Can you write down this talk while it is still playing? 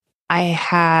I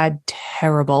had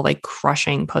terrible, like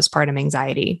crushing postpartum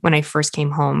anxiety when I first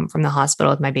came home from the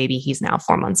hospital with my baby. He's now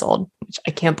 4 months old, which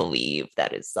I can't believe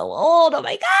that is so old. Oh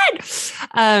my God.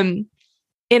 And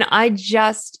I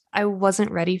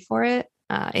wasn't ready for it.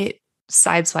 It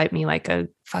sideswiped me like a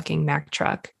fucking Mack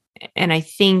truck. And I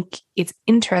think it's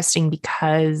interesting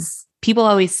because people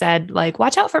always said, like,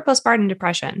 watch out for postpartum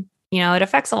depression. It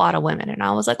affects a lot of women. And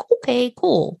I was like, okay,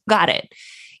 cool. Got it.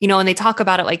 And they talk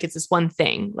about it like it's this one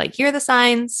thing, like, here are the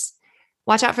signs,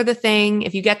 watch out for the thing.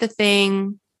 If you get the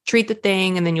thing, treat the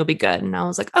thing, and then you'll be good. And I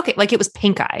was like, okay, like it was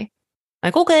pink eye.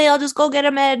 Like, okay, I'll just go get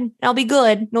a med and I'll be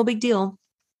good. No big deal.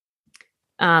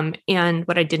 And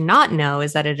what I did not know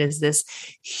is that it is this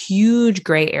huge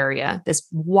gray area, this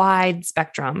wide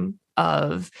spectrum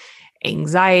of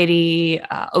anxiety,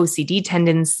 OCD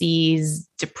tendencies,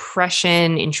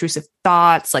 depression, intrusive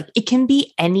thoughts. Like, it can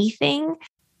be anything.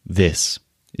 This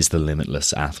is the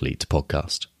Limitless Athlete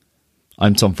podcast.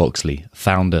 I'm Tom Foxley,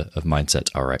 founder of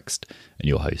Mindset RX and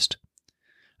your host.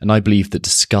 And I believe that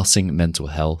discussing mental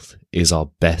health is our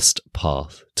best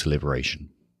path to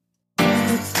liberation.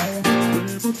 I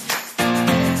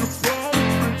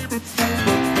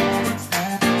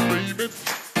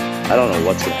don't know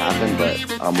what's going to happen, but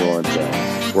I'm willing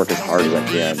to work as hard as I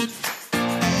can.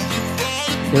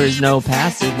 There is no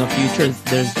past, there's no future,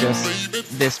 there's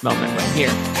just this moment right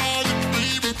here.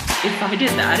 If I did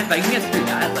that, if I can get through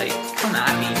that, like, come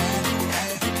at me.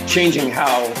 Changing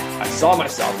how I saw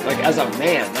myself, like as a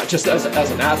man, not just as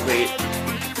an athlete.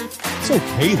 It's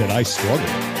okay that I struggle.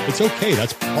 It's okay.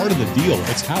 That's part of the deal.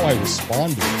 It's how I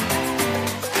respond to it.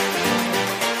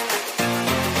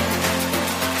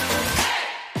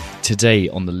 Today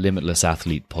on the Limitless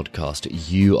Athlete podcast,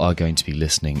 you are going to be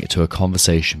listening to a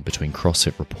conversation between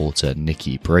CrossFit reporter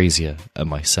Nikki Brazier and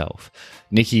myself.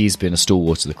 Nikki's been a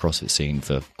stalwart of the CrossFit scene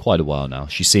for quite a while now.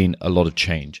 She's seen a lot of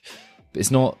change. But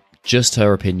it's not just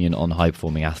her opinion on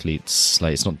high-performing athletes.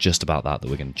 Like, it's not just about that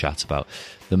we're going to chat about.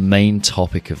 The main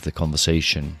topic of the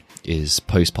conversation is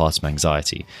postpartum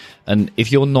anxiety. And if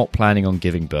you're not planning on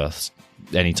giving birth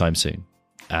anytime soon,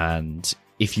 and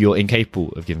if you're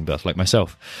incapable of giving birth like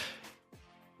myself,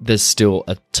 there's still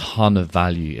a ton of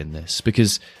value in this,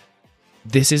 because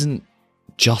this isn't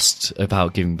just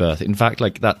about giving birth. In fact,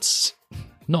 like, that's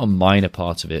not a minor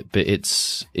part of it, but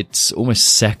it's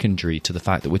almost secondary to the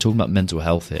fact that we're talking about mental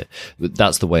health here.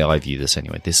 That's the way I view this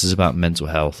anyway. This is about mental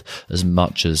health as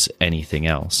much as anything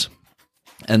else.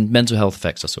 And mental health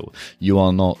affects us all. You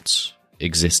are not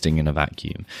existing in a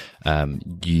vacuum.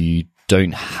 You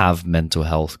don't have mental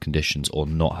health conditions or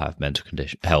not have mental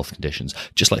health conditions.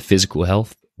 Just like physical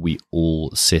health, we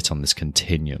all sit on this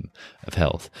continuum of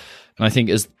health. And I think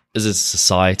as a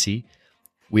society,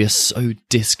 we are so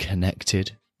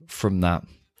disconnected from that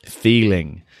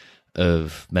feeling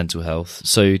of mental health,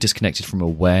 so disconnected from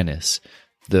awareness,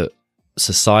 that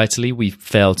societally we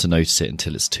fail to notice it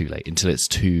until it's too late, until it's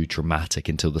too dramatic,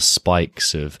 until the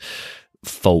spikes of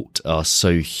fault are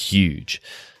so huge.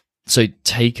 So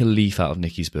take a leaf out of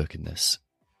Nikki's book in this.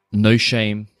 No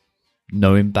shame,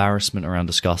 no embarrassment around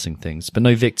discussing things, but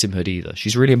no victimhood either.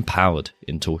 She's really empowered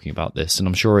in talking about this, and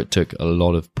I'm sure it took a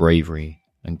lot of bravery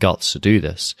and guts to do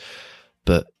this.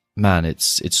 But man,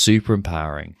 it's super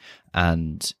empowering,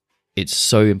 and it's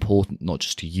so important not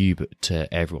just to you, but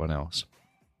to everyone else.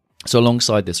 So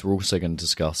alongside this, we're also going to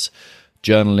discuss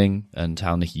journaling and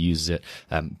how Nikki uses it,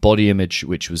 body image,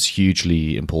 which was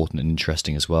hugely important and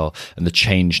interesting as well, and the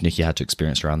change Nikki had to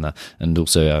experience around that, and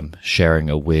also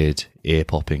sharing a weird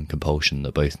ear-popping compulsion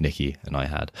that both Nikki and I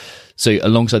had. So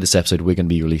alongside this episode, we're going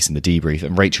to be releasing the debrief,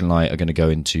 and Rachel and I are going to go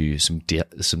into some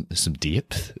depth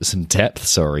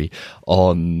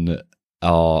on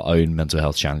our own mental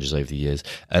health challenges over the years,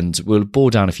 and we'll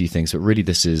bore down a few things, but really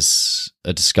this is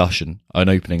a discussion, an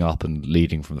opening up and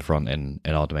leading from the front in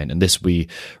our domain, and this we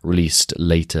released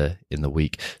later in the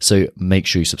week, so make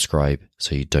sure you subscribe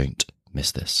so you don't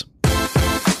miss this.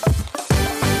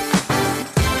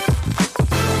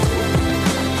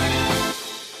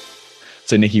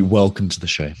 So Nikki, welcome to the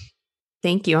show.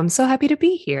 Thank you. I'm so happy to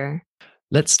be here.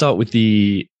 Let's start with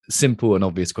the simple and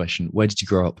obvious question. Where did you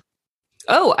grow up?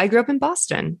 Oh, I grew up in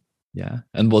Boston. Yeah.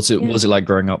 And what was it like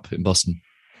growing up in Boston?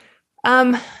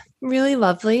 Really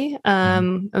lovely. I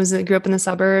grew up in the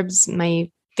suburbs.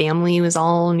 My family was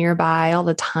all nearby all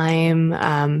the time.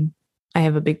 I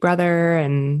have a big brother,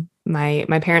 and my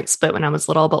parents split when I was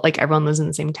little, but like everyone lives in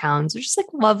the same town. So just like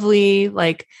lovely,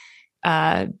 like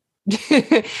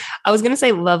I was going to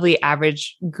say lovely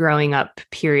average growing up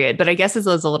period, but I guess it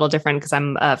was a little different because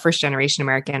I'm a first generation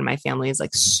American. My family is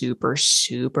like super,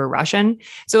 super Russian.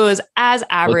 So it was as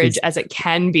average as it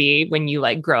can be when you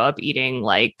like grow up eating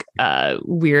like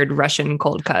weird Russian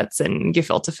cold cuts and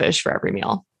gefilte fish for every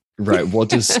meal. Right. What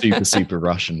does super, super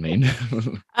Russian mean?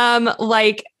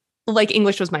 Like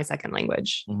English was my second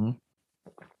language. Mm-hmm.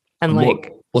 And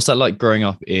like, what's that like growing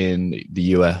up in the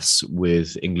US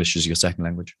with English as your second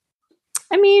language?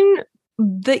 I mean,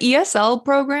 the ESL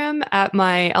program at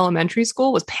my elementary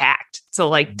school was packed. So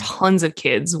like tons of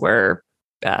kids were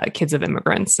kids of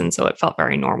immigrants. And so it felt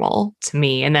very normal to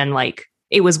me. And then like,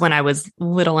 it was when I was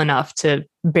little enough to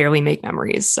barely make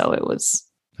memories. So it was,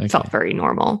 felt very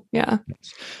normal. Yeah.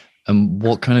 And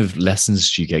what kind of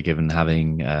lessons do you get given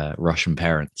having Russian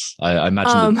parents? I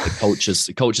imagine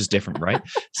the culture's different, right?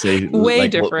 So way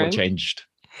like, different. What changed?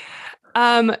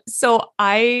 This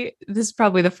is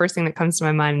probably the first thing that comes to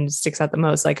my mind and sticks out the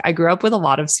most. Like I grew up with a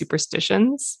lot of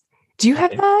superstitions. Do you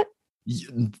have that?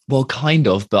 Well, kind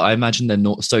of, but I imagine they're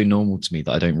not so normal to me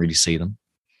that I don't really see them.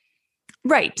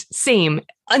 Right. Same.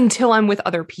 Until I'm with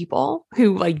other people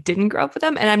who like didn't grow up with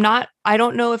them. And I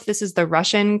don't know if this is the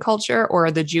Russian culture or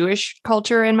the Jewish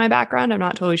culture in my background. I'm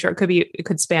not totally sure. It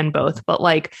could span both, but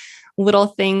like little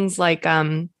things like,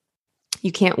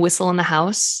 you can't whistle in the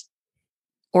house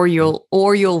or you'll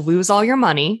lose all your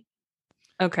money.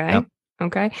 Okay. Yep.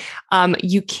 Okay.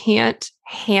 You can't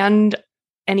hand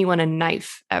anyone a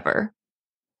knife ever.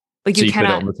 Like so you cannot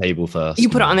put it on the table first. You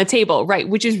put it on the table, right?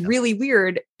 Which is really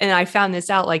weird. And I found this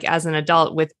out like as an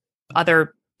adult with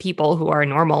other people who are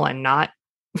normal and not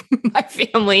my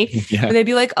family. Yeah. And they'd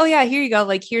be like, "Oh yeah, here you go.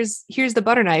 Like here's the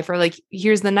butter knife, or like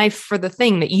here's the knife for the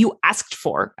thing that you asked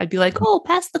for." I'd be like, "Oh,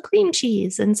 pass the cream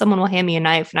cheese," and someone will hand me a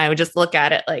knife, and I would just look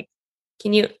at it like,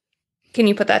 "Can you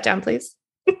put that down, please?"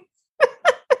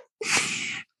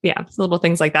 Yeah, so little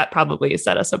things like that probably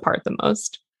set us apart the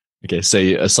most. Okay, so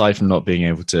aside from not being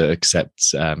able to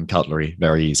accept cutlery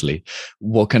very easily,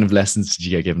 what kind of lessons did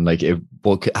you get given? Like,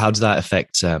 how does that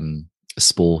affect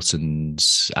sport and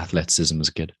athleticism as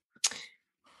a kid?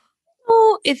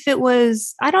 Well, if it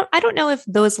was, I don't know if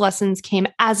those lessons came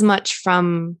as much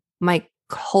from my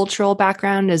cultural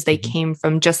background as they came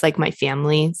from just like my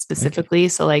family specifically. Okay.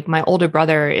 So like my older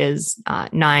brother is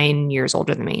 9 years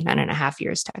older than me, 9.5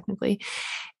 years technically.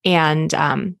 And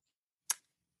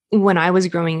when I was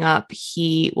growing up,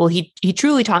 he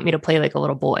truly taught me to play like a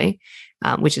little boy,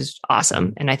 which is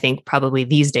awesome. And I think probably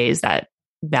these days that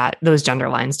those gender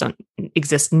lines don't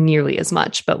exist nearly as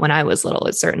much. But when I was little,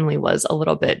 it certainly was a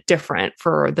little bit different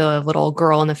for the little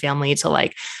girl in the family to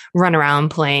like run around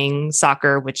playing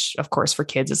soccer, which of course for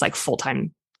kids is like full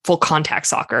contact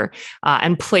soccer,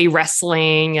 and play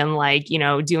wrestling and like,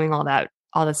 doing all that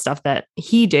stuff that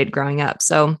he did growing up.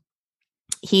 So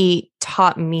he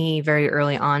taught me very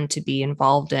early on to be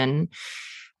involved in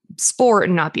sport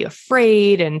and not be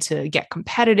afraid and to get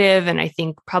competitive. And I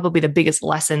think probably the biggest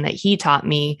lesson that he taught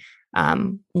me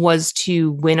was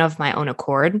to win of my own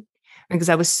accord, because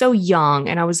I was so young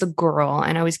and I was a girl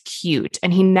and I was cute.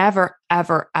 And he never,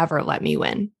 ever, ever let me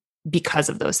win because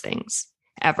of those things,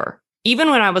 ever.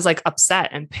 Even when I was like upset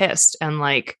and pissed and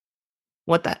like,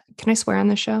 can I swear on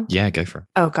this show? Yeah, go for it.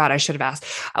 Oh God, I should have asked.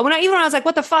 When I was like,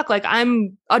 what the fuck? Like,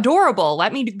 I'm adorable.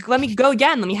 Let me go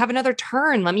again. Let me have another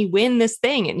turn. Let me win this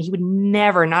thing. And he would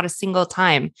never, not a single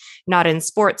time, not in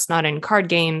sports, not in card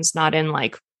games, not in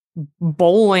like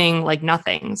bowling, like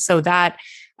nothing. So that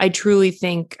I truly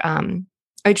think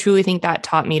that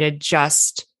taught me to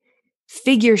just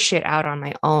figure shit out on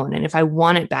my own. And if I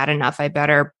want it bad enough, I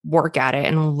better work at it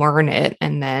and learn it.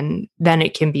 And then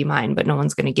it can be mine, but no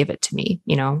one's going to give it to me,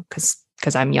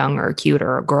 because I'm young or cute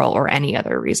or a girl or any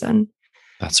other reason.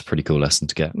 That's a pretty cool lesson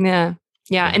to get. Yeah.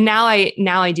 Yeah. And now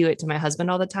I do it to my husband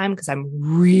all the time because I'm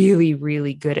really,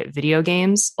 really good at video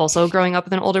games. Also growing up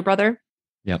with an older brother.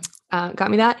 Yep. Got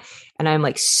me that. And I'm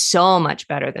like so much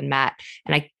better than Matt.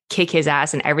 And I kick his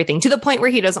ass and everything to the point where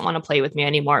he doesn't want to play with me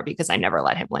anymore because I never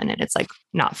let him win. And it's like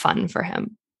not fun for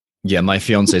him. Yeah, my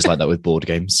fiance is like that with board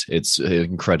games. It's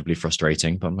incredibly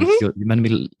frustrating, but I'm like, you're meant to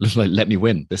be like, let me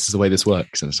win. This is the way this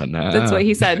works. And it's like, nah. That's what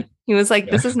he said. He was like,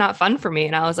 this is not fun for me.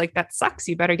 And I was like, that sucks.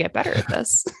 You better get better at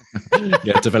this.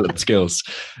 Yeah, develop the skills.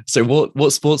 So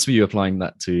what sports were you applying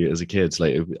that to as a kid?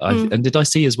 Like, and did I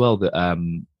see as well that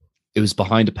it was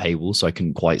behind a paywall, so I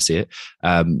couldn't quite see it.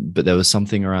 But there was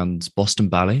something around Boston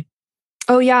Ballet.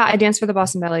 Oh yeah, I danced for the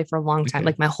Boston Ballet for a long time,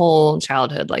 like my whole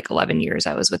childhood, like 11 years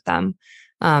I was with them.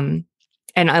 And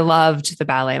I loved the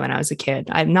ballet when I was a kid.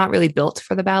 I'm not really built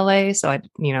for the ballet, so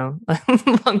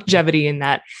longevity in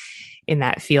that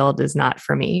field is not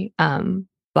for me.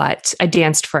 But I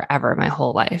danced forever, my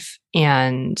whole life,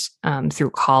 and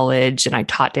through college, and I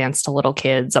taught dance to little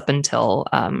kids up until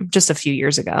just a few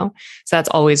years ago. So that's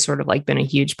always sort of like been a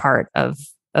huge part of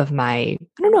my, I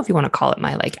don't know if you want to call it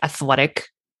my like athletic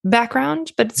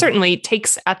background, but it certainly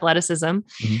takes athleticism.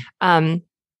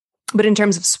 But in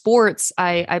terms of sports,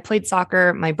 I played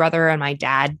soccer. My brother and my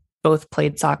dad both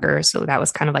played soccer, so that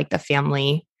was kind of like the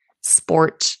family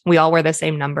sport. We all wear the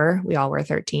same number. We all wear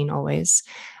 13 always.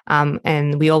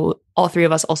 And we all three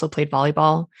of us also played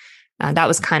volleyball. That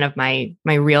was kind of my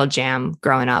real jam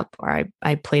growing up, where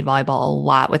I played volleyball a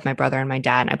lot with my brother and my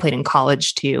dad. I played in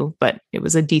college too, but it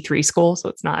was a D3 school. So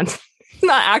it's not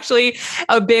actually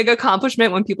a big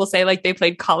accomplishment when people say like they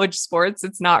played college sports.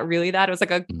 It's not really that. It was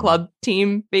like a club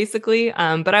team basically.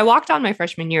 But I walked on my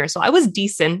freshman year. So I was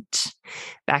decent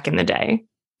back in the day.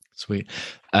 Sweet.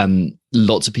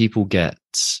 Lots of people get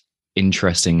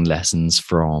interesting lessons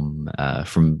from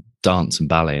dance and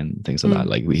ballet and things like that.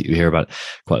 Like we hear about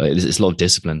quite. It's a lot of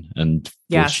discipline and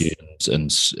fortitude,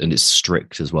 and it's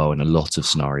strict as well in a lot of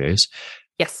scenarios.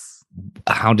 Yes.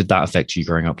 How did that affect you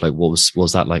growing up? Like, what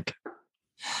was that like?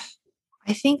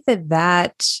 I think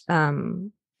that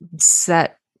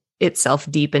set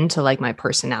itself deep into like my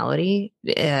personality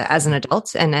as an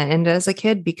adult and as a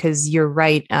kid, because you're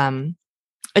right.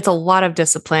 It's a lot of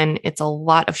discipline. It's a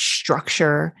lot of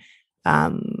structure.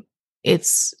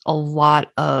 It's a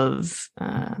lot of,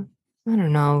 I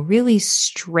don't know, really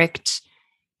strict.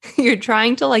 You're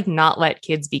trying to like not let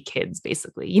kids be kids,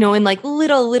 basically, you know, in like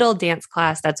little dance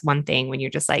class. That's one thing when you're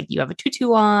just like, you have a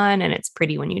tutu on and it's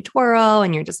pretty when you twirl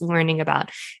and you're just learning about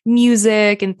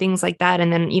music and things like that.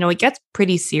 And then, you know, it gets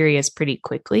pretty serious pretty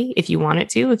quickly if you want it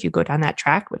to, if you go down that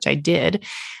track, which I did,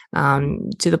 to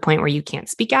the point where you can't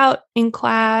speak out in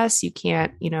class. You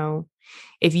can't, you know,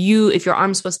 if your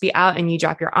arm's supposed to be out and you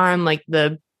drop your arm, like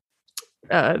the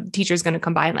teacher's going to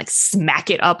come by and like smack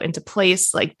it up into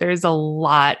place. Like there's a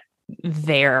lot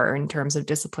there in terms of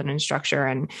discipline and structure.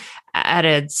 And at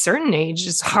a certain age,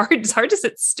 it's hard to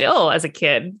sit still as a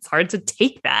kid. It's hard to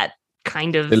take that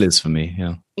kind of. It is for me.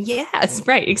 Yeah. Yes,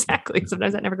 right. Exactly.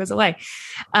 Sometimes that never goes away.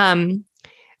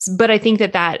 But I think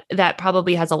that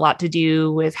probably has a lot to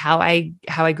do with how I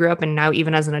grew up, and now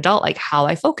even as an adult, like how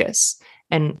I focus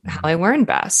and how I learn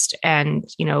best. And,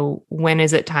 you know, when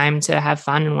is it time to have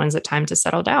fun and when is it time to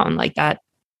settle down like that?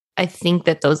 I think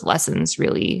that those lessons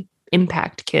really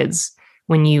impact kids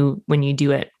when you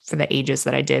do it for the ages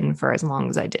that I did and for as long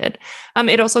as I did.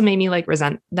 It also made me like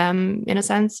resent them in a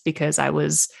sense, because I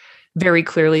was very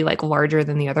clearly like larger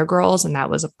than the other girls, and that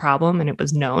was a problem, and it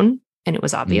was known and it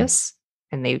was obvious,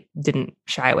 and they didn't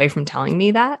shy away from telling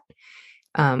me that.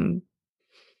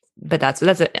 But that's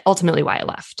ultimately why I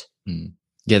left.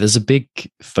 Yeah, there's a big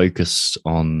focus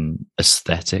on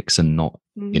aesthetics and not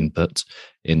input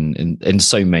in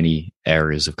so many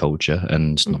areas of culture,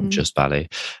 and not just ballet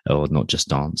or not just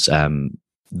dance.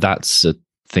 That's a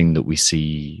thing that we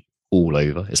see all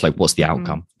over. It's like, what's the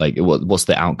outcome? Like, what's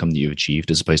the outcome that you've achieved,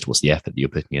 as opposed to what's the effort that you're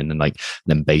putting in, and like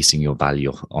then basing your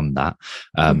value on that.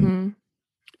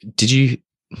 Did you?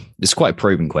 It's quite a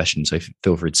probing question, so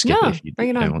feel free to skip it if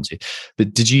you don't want to.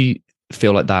 But did you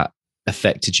feel like that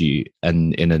affected you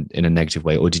and in a negative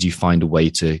way, or did you find a way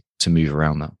to move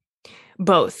around that?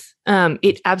 Both.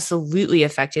 It absolutely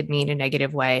affected me in a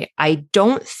negative way. I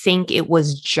don't think it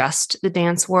was just the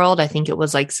dance world. I think it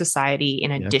was like society in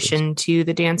addition to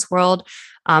the dance world.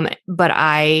 But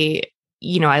I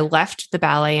left the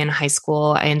ballet in high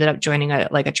school. I ended up joining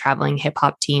a traveling hip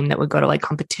hop team that would go to like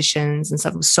competitions and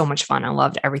stuff. It was so much fun. I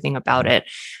loved everything about it.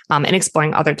 And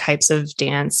exploring other types of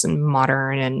dance and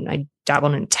modern, and I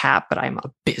dabbled in tap, but I'm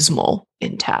abysmal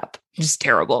in tap. Just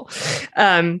terrible.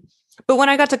 But when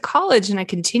I got to college and I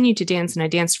continued to dance, and I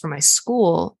danced for my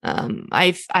school,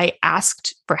 I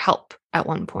asked for help at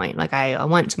one point. Like I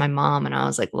went to my mom and I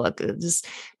was like, look,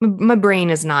 my brain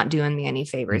is not doing me any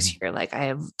favors here. Like I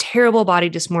have terrible body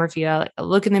dysmorphia. Like I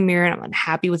look in the mirror and I'm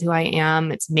unhappy with who I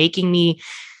am. It's making me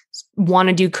want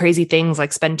to do crazy things,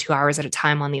 like spend 2 hours at a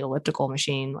time on the elliptical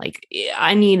machine. Like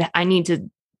I need to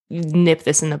nip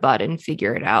this in the bud and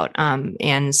figure it out.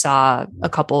 And saw a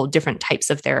couple different types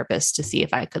of therapists to see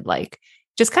if I could like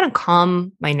just kind of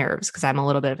calm my nerves, because I'm a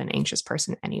little bit of an anxious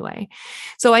person anyway.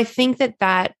 So I think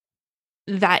that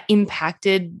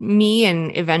impacted me.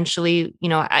 And eventually, you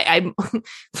know, I'm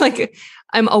like,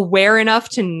 I'm aware enough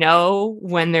to know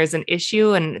when there's an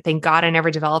issue, and thank God I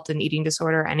never developed an eating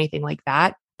disorder or anything like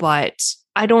that. But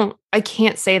I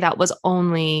can't say that was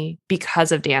only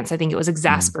because of dance. I think it was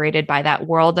exasperated by that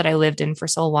world that I lived in for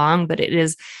so long, but it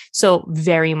is so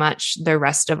very much the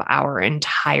rest of our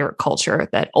entire culture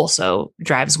that also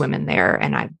drives women there.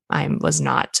 And I was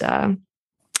not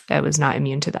I was not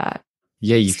immune to that.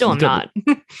 Yeah, Still am not.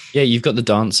 You've got the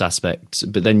dance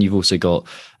aspect, but then you've also got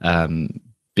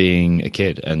being a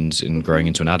kid and growing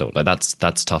into an adult. Like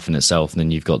that's tough in itself. And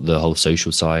then you've got the whole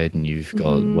social side, and you've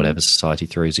got whatever society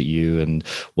throws at you, and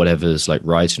whatever's like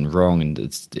right and wrong, and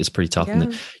it's pretty tough. Yeah.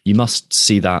 And you must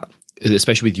see that,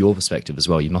 especially with your perspective as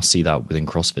well. You must see that within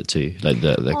CrossFit too, like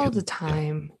all the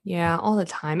time. Yeah, all the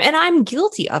time. And I'm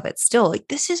guilty of it still. Like,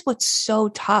 this is what's so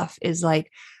tough is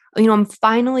like, I'm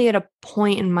finally at a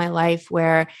point in my life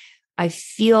where I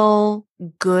feel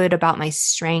good about my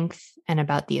strength and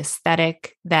about the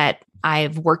aesthetic that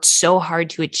I've worked so hard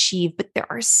to achieve. But there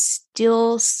are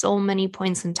still so many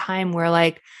points in time where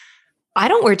like, I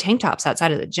don't wear tank tops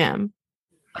outside of the gym.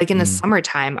 Like in the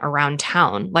summertime around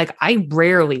town, like I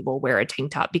rarely will wear a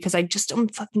tank top because I just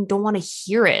don't want to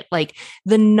hear it. Like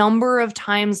the number of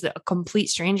times that a complete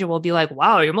stranger will be like,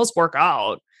 wow, you must work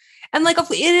out. And like,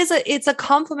 it's a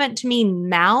compliment to me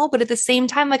now, but at the same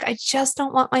time, like, I just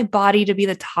don't want my body to be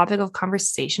the topic of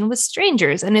conversation with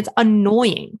strangers, and it's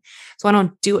annoying. So I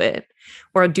don't do it.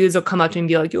 Or dudes will come up to me and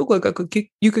be like, you look like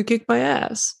you could kick my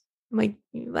ass. I'm like,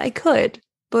 I could,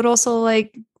 but also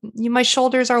like, my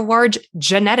shoulders are large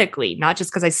genetically, not just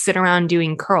because I sit around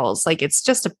doing curls. Like, it's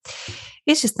just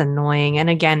annoying. And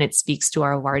again, it speaks to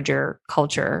our larger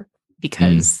culture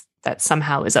because that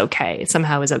somehow is okay.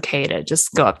 Somehow is okay to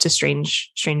just go up to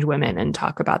strange women and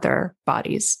talk about their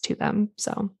bodies to them.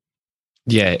 So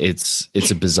yeah, it's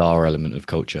a bizarre element of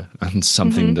culture, and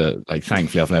something that, like,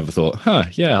 thankfully I've never thought,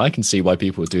 I can see why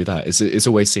people would do that. It's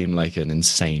always seemed like an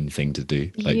insane thing to do,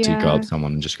 like to go up to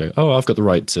someone and just go, oh, I've got the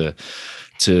right to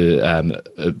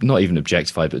not even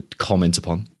objectify, but comment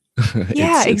upon.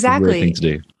 Yeah, exactly. It's a weird thing to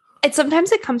do.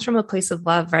 Sometimes it comes from a place of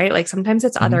love, right? Like sometimes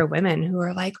it's other women who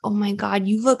are like, oh my God,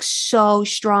 you look so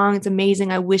strong. It's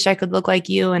amazing. I wish I could look like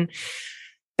you. And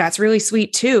that's really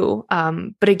sweet too.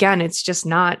 But again, it's just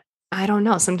not, I don't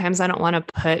know. Sometimes I don't want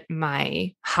to put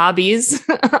my hobbies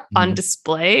on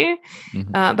display,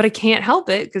 but I can't help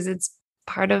it because it's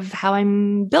part of how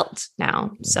I'm built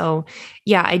now. So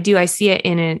yeah, I do. I see it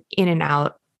in and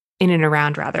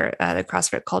around the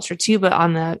CrossFit culture too. But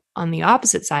on the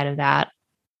opposite side of that,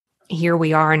 here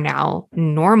we are now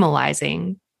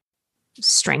normalizing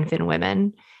strength in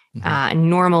women, and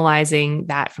normalizing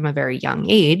that from a very young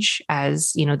age,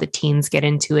 as the teens get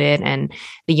into it and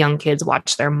the young kids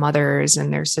watch their mothers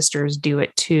and their sisters do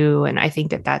it too. And I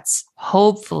think that that's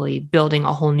hopefully building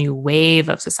a whole new wave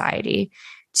of society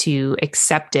to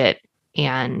accept it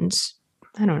and,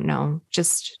 I don't know,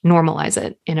 just normalize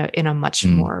it in a much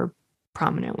more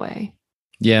prominent way.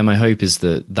 Yeah, my hope is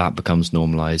that becomes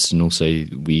normalized, and also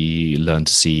we learn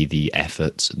to see the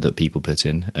effort that people put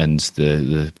in and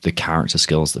the character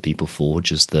skills that people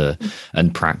forge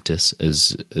and practice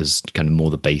as kind of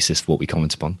more the basis for what we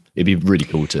comment upon. It'd be really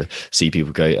cool to see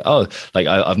people go, oh, like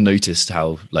I've noticed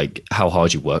how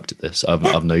hard you worked at this.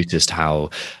 I've noticed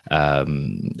how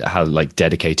like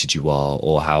dedicated you are,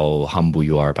 or how humble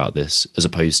you are about this, as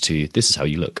opposed to this is how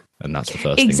you look, and that's the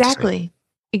first thing to say.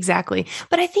 Exactly.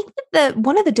 But I think that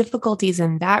one of the difficulties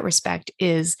in that respect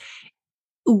is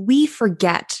we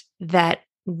forget that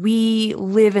we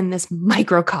live in this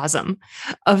microcosm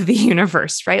of the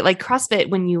universe, right? Like CrossFit,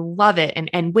 when you love it,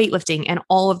 and weightlifting and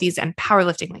all of these, and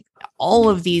powerlifting, like all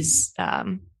of these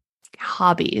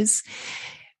hobbies,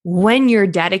 when you're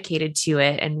dedicated to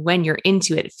it and when you're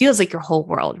into it, it feels like your whole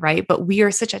world, right? But we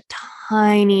are such a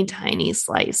tiny, tiny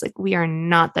slice. Like we are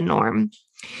not the norm.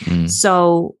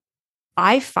 So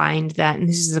I find that, and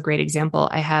this is a great example,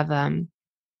 I have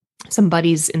some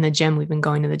buddies in the gym. We've been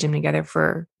going to the gym together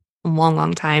for a long,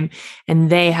 long time. And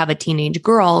they have a teenage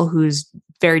girl who's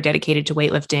very dedicated to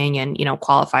weightlifting and,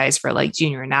 qualifies for like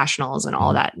junior nationals and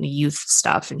all that youth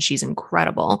stuff. And she's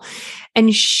incredible.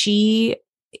 And she,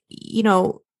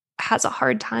 has a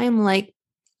hard time like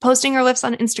posting her lifts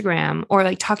on Instagram or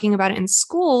like talking about it in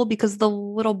school because the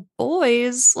little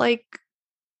boys like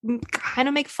kind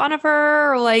of make fun of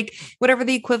her, or like whatever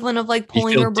the equivalent of like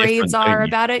pulling her braids are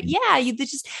about it. Yeah.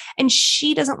 And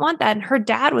she doesn't want that. And her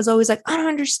dad was always like, I don't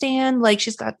understand. Like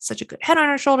she's got such a good head on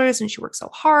her shoulders and she works so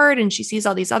hard and she sees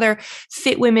all these other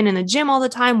fit women in the gym all the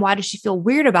time. Why does she feel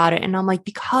weird about it? And I'm like,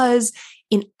 because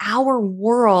in our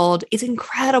world, it's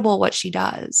incredible what she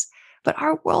does, but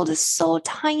our world is so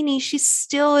tiny. She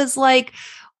still is like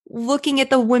looking at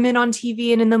the women on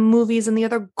TV and in the movies and the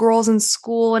other girls in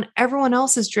school, and everyone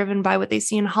else is driven by what they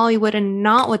see in Hollywood and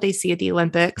not what they see at the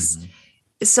Olympics.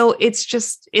 So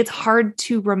it's hard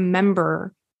to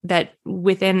remember that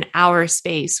within our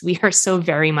space, we are so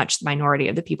very much the minority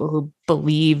of the people who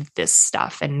believe this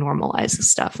stuff and normalize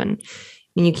this stuff. And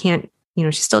you can't,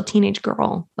 she's still a teenage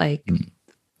girl. Like,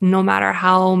 no matter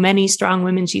how many strong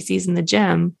women she sees in the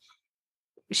gym,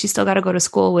 she's still got to go to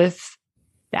school with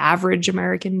the average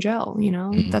American Joe,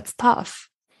 That's tough.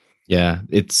 Yeah,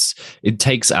 it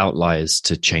takes outliers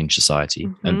to change society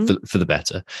and for the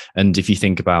better. And if you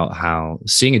think about how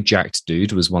seeing a jacked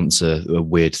dude was once a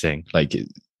weird thing,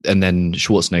 and then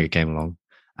Schwarzenegger came along,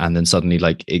 and then suddenly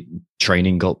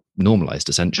training got normalized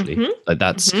essentially.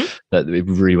 That it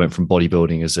really went from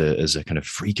bodybuilding as a kind of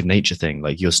freak of nature thing.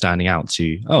 Like you're standing out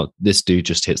to, oh, this dude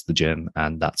just hits the gym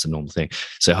and that's a normal thing.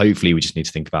 So hopefully we just need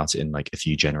to think about it in a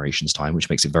few generations time, which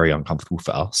makes it very uncomfortable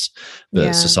for us.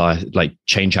 But society,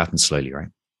 change happens slowly, right?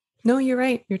 No, you're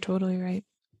right. You're totally right.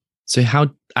 So how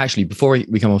actually, before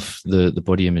we come off the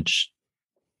body image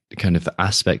kind of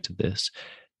aspect of this,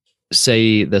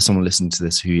 say there's someone listening to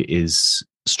this who is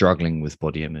struggling with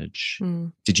body image.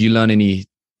 Did you learn any?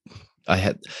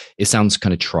 It sounds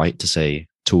kind of trite to say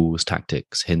tools,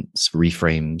 tactics, hints,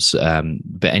 reframes,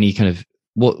 but any kind of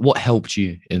what helped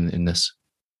you in this?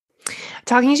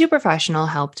 Talking to a professional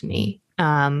helped me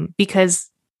because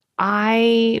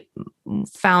I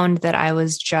found that I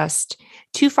was just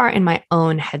too far in my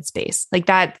own headspace.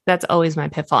 That's always my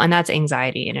pitfall, and that's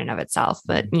anxiety in and of itself.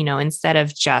 But instead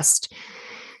of just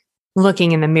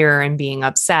looking in the mirror and being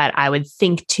upset, I would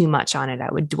think too much on it. I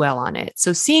would dwell on it.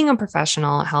 So seeing a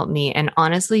professional helped me, and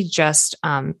honestly, just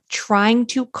trying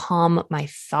to calm my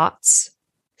thoughts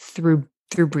through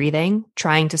breathing,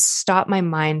 trying to stop my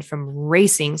mind from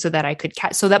racing so that I could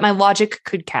so that my logic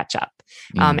could catch up.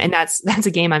 And that's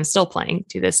a game I'm still playing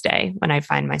to this day when I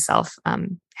find myself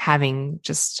having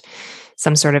just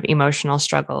some sort of emotional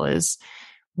struggle, is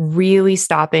really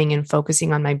stopping and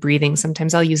focusing on my breathing.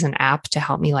 Sometimes I'll use an app to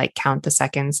help me count the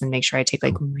seconds and make sure I take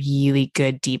really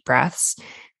good deep breaths,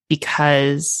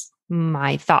 because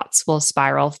my thoughts will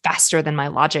spiral faster than my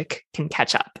logic can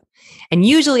catch up. And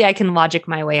usually I can logic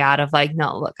my way out of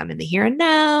no, look, I'm in the here and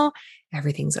now.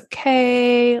 Everything's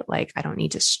okay. I don't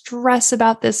need to stress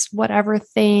about this whatever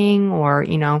thing, or,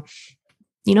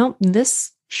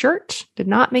 this shirt did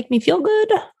not make me feel good.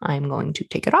 I'm going to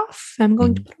take it off. I'm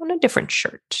going to put on a different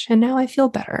shirt. And now I feel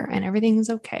better and everything's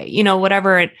okay.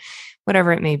 Whatever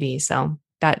it may be. So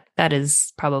that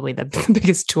is probably the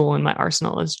biggest tool in my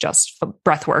arsenal, is just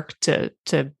breath work to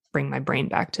bring my brain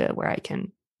back to where I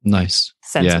can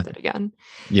sense with it again.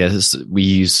 Yeah, we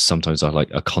use sometimes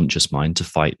a conscious mind to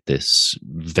fight this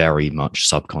very much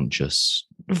subconscious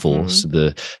force.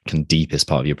 The kind of deepest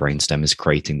part of your brainstem is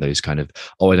creating those kind of,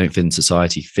 I don't fit in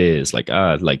society fears,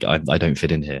 I don't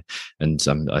fit in here, and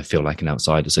I feel like an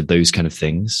outsider. So those kind of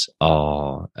things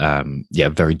are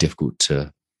very difficult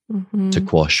to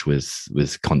quash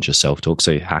with conscious self-talk.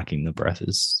 So hacking the breath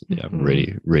is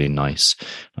really, really nice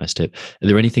tip. Is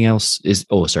there anything else is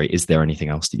there anything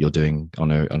else that you're doing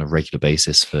on a regular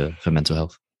basis for mental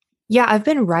health? Yeah, I've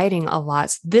been writing a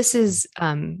lot. This is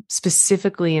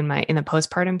specifically in the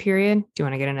postpartum period. Do you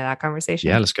want to get into that conversation?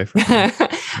 Yeah, let's go for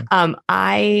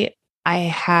it. I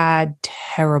had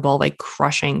terrible,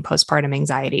 crushing postpartum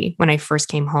anxiety when I first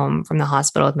came home from the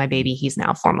hospital with my baby. He's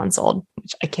now 4 months old,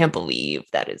 which I can't believe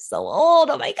that is so old.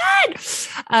 Oh my God.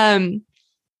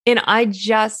 And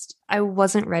I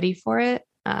wasn't ready for it.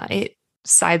 It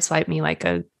sideswiped me like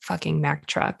a fucking Mack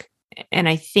truck. And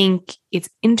I think it's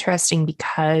interesting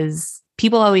because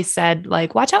people always said,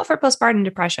 watch out for postpartum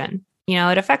depression.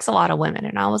 It affects a lot of women.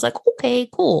 And I was like, okay,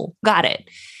 cool. Got it.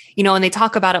 And they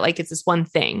talk about it like it's this one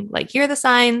thing, here are the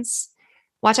signs,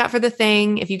 watch out for the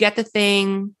thing. If you get the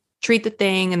thing, treat the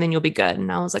thing, and then you'll be good.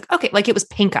 And I was like, okay, it was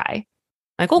pink eye.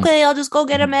 Okay, I'll just go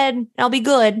get a med. I'll be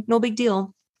good. No big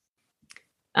deal.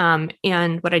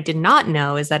 And what I did not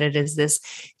know is that it is this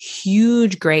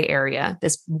huge gray area,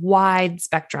 this wide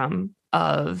spectrum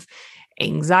of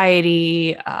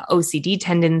anxiety, OCD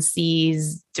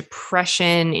tendencies,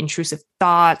 depression, intrusive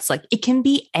thoughts. It can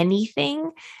be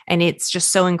anything. And it's just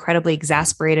so incredibly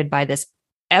exasperated by this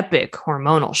epic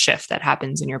hormonal shift that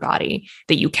happens in your body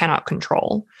that you cannot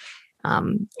control.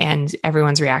 And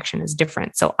everyone's reaction is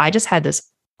different. So I just had this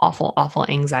awful, awful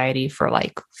anxiety for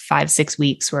 5-6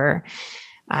 weeks where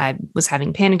I was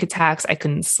having panic attacks. I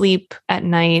couldn't sleep at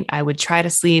night. I would try to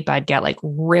sleep. I'd get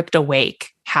ripped awake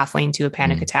halfway into a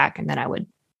panic attack. And then I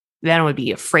would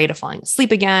be afraid of falling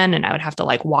asleep again. And I would have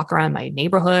to walk around my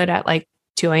neighborhood at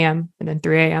 2 a.m. and then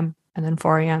 3 a.m. and then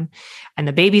 4 a.m. And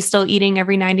the baby's still eating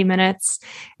every 90 minutes.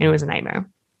 And it was a nightmare.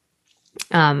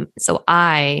 So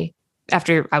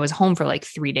after I was home for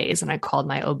 3 days, and I called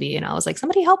my OB and I was like,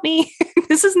 somebody help me.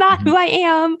 This is not who I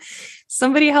am.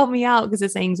 Somebody help me out, because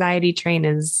this anxiety train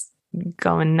is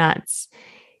going nuts.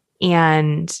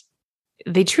 And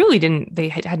they truly didn't, they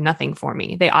had nothing for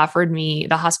me. They offered me,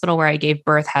 the hospital where I gave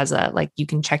birth has a, like, you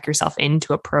can check yourself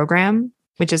into a program,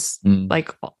 which is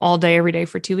like all day, every day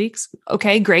for 2 weeks.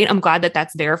 Okay, great. I'm glad that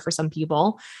that's there for some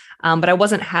people. But I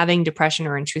wasn't having depression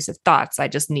or intrusive thoughts. I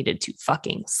just needed to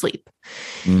fucking sleep.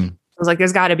 I was like,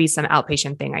 there's got to be some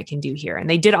outpatient thing I can do here. And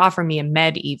they did offer me a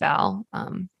med eval.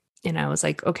 And I was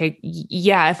like, okay,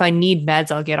 yeah, if I need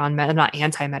meds, I'll get on med, not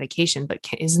anti-medication, but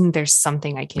isn't there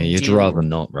something I can do? You'd rather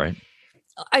not, right?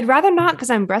 I'd rather not, because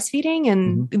I'm breastfeeding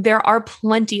and there are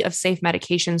plenty of safe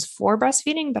medications for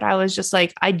breastfeeding. But I was just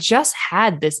like, I just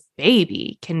had this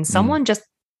baby. Can someone just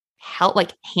help,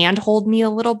 like, handhold me a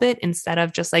little bit instead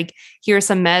of just like, here's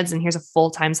some meds and here's a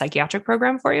full-time psychiatric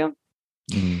program for you?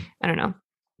 I don't know.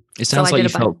 It sounds like you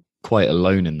felt quite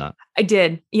alone in that. I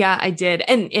did. Yeah, I did.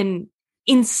 And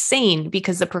insane,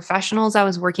 because the professionals I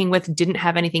was working with didn't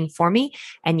have anything for me.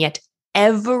 And yet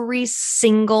every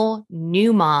single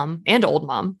new mom and old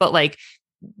mom, but like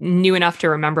knew enough to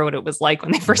remember what it was like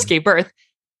when they first gave birth,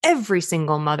 every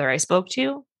single mother I spoke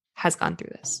to has gone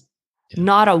through this. Yeah.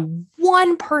 Not a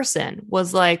one person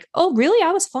was like, oh, really?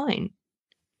 I was fine.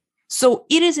 So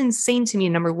it is insane to me.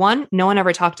 Number one, no one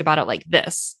ever talked about it like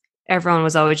this. Everyone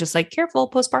was always just like, careful,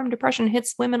 postpartum depression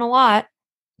hits women a lot,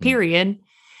 period.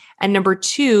 And number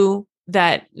two,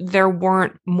 that there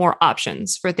weren't more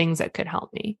options for things that could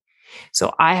help me.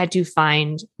 So I had to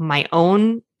find my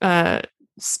own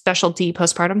specialty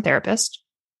postpartum therapist,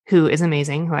 who is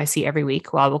amazing, who I see every week,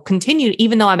 who I will continue,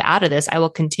 even though I'm out of this, I will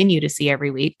continue to see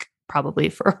every week, probably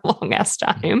for a long ass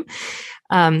time.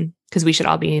 Because we should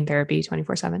all be in therapy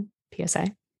 24/7, PSA.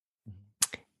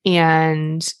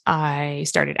 And I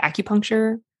started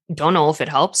acupuncture. Don't know if it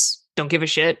helps. Don't give a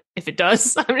shit if it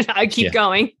does. I keep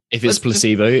going. If it's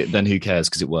placebo, then who cares?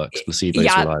 Because it works. Placebo is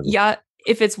reliable. Yeah.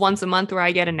 If it's once a month where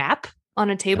I get a nap on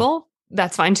a table,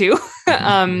 that's fine too.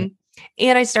 And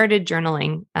I started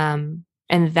journaling, and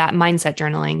that mindset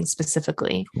journaling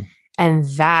specifically. Cool. And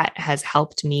that has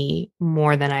helped me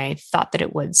more than I thought that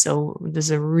it would. So this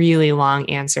is a really long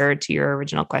answer to your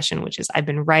original question, which is I've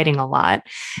been writing a lot.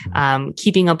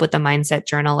 Keeping up with the mindset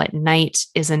journal at night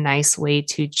is a nice way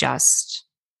to just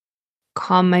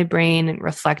calm my brain and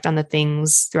reflect on the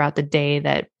things throughout the day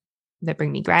that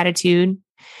bring me gratitude.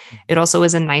 It also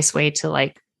is a nice way to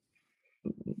like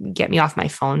get me off my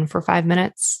phone for 5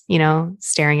 minutes. You know,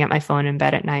 staring at my phone in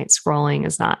bed at night, scrolling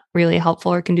is not really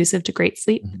helpful or conducive to great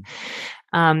sleep.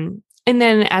 And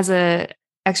then as a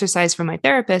exercise from my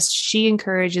therapist, she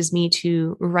encourages me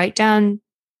to write down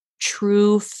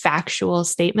true factual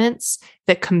statements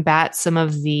that combat some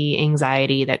of the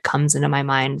anxiety that comes into my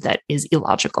mind that is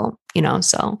illogical, you know?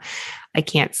 So I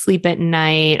can't sleep at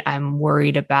night. I'm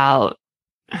worried about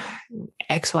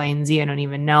X, Y, and Z. I don't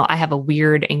even know. I have a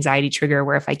weird anxiety trigger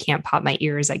where if I can't pop my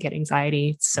ears, I get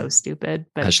anxiety. It's so stupid.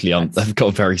 But actually, I've got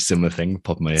a very similar thing.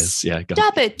 Pop my ears. Yeah.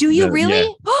 Stop it. Do you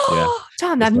really? Yeah.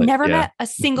 Tom, I've never met a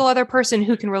single other person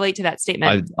who can relate to that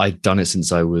statement. I've done it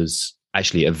since I was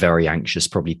actually a very anxious,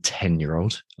 probably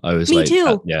 10-year-old. I was Me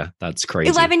too. That's crazy.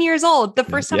 11 years old. The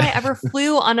first time I ever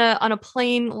flew on a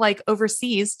plane like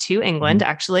overseas to England,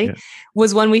 actually,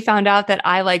 was when we found out that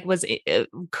I like was a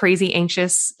crazy,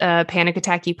 anxious, panic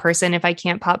attacky person. If I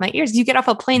can't pop my ears, you get off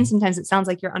a plane, sometimes it sounds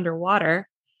like you're underwater.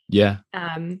 Yeah.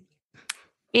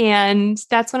 And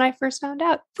that's when I first found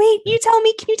out. Wait, can you tell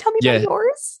me about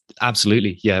yours?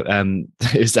 Absolutely. Yeah.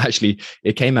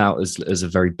 It came out as a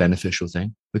very beneficial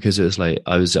thing, because it was like,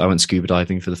 I went scuba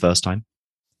diving for the first time.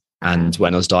 And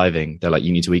when I was diving, they're like,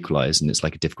 you need to equalize. And it's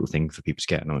like a difficult thing for people to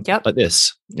get. And I went like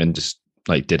this, and just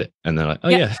like did it. And they're like, oh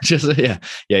yeah, just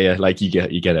like you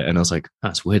get it. And I was like,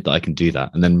 that's weird that I can do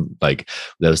that. And then like,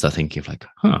 there was that thinking of like,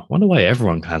 wonder why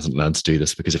everyone hasn't learned to do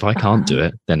this, because if I can't do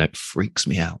it, then it freaks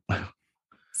me out.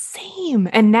 Same.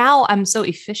 And now I'm so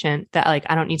efficient that like,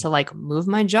 I don't need to like move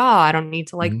my jaw. I don't need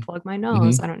to like plug my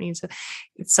nose. I don't need to.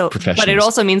 But it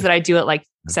also means that I do it like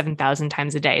 7,000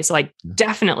 times a day. So I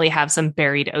definitely have some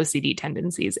buried OCD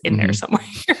tendencies in there somewhere.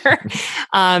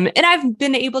 And I've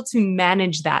been able to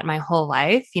manage that my whole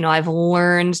life. You know, I've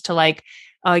learned to like,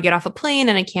 I get off a plane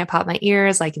and I can't pop my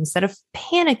ears. Like instead of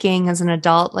panicking as an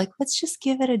adult, like, let's just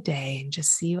give it a day and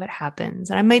just see what happens.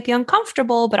 And I might be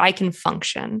uncomfortable, but I can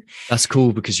function. That's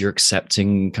cool, because you're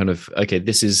accepting kind of, okay,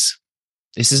 this is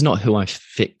not who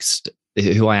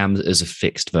who I am as a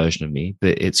fixed version of me,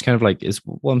 but it's kind of like, it's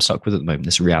what I'm stuck with at the moment,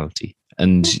 this reality.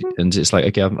 And it's like,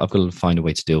 okay, I've got to find a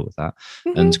way to deal with that.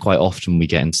 And quite often we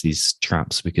get into these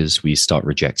traps because we start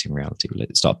rejecting reality. We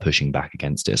start pushing back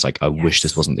against it. It's like, I wish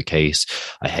this wasn't the case.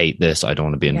 I hate this. I don't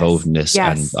want to be involved in this.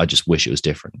 And I just wish it was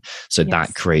different. So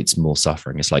that creates more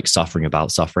suffering. It's like suffering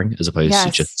about suffering as opposed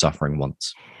to just suffering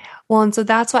once. Well, and so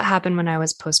that's what happened when I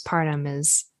was postpartum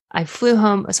is I flew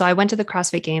home. So I went to the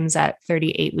CrossFit Games at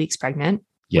 38 weeks pregnant.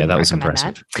 Yeah, Wouldn't that was recommend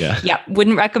impressive. Yeah. Yeah.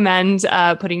 Wouldn't recommend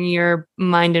putting your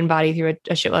mind and body through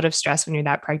a shitload of stress when you're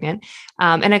that pregnant.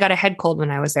 And I got a head cold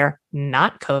when I was there,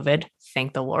 not COVID.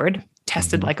 Thank the Lord.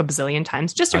 Tested like a bazillion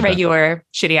times, just a regular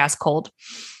shitty ass cold.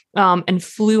 And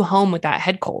flew home with that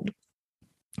head cold.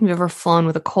 If you've ever flown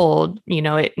with a cold, you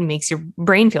know, it makes your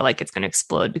brain feel like it's going to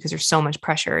explode because there's so much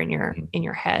pressure in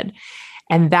your head.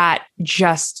 And that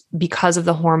just because of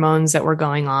the hormones that were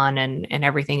going on and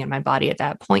everything in my body at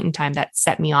that point in time, that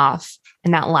set me off.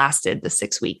 And that lasted the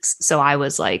 6 weeks. So I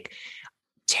was like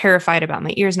terrified about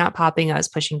my ears not popping. I was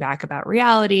pushing back about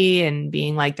reality and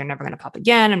being like, they're never going to pop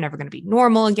again. I'm never going to be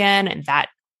normal again. And that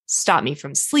stopped me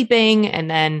from sleeping. And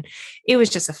then it was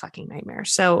just a fucking nightmare.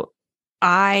 So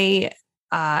I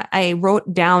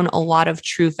wrote down a lot of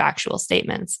true factual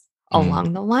statements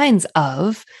along the lines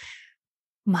of,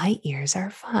 my ears are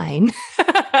fine,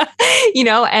 you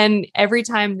know, and every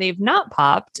time they've not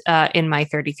popped in my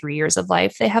 33 years of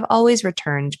life, they have always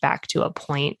returned back to a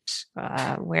point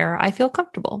where I feel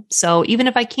comfortable. So even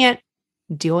if I can't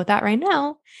deal with that right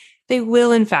now, they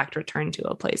will in fact return to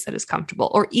a place that is comfortable.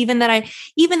 Or even though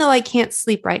I can't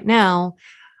sleep right now,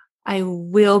 I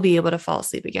will be able to fall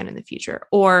asleep again in the future.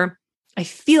 Or I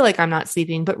feel like I'm not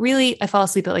sleeping, but really I fall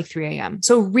asleep at like 3 a.m.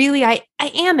 So really I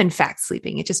am in fact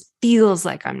sleeping. It just feels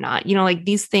like I'm not, you know, like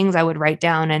these things I would write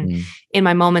down. And in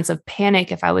my moments of panic,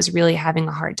 if I was really having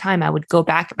a hard time, I would go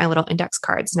back at my little index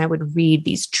cards and I would read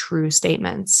these true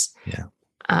statements. Yeah.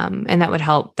 And that would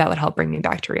help bring me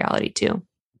back to reality too.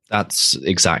 That's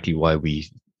exactly why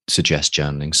we suggest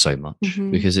journaling so much,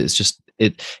 because it's just,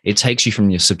 it takes you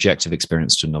from your subjective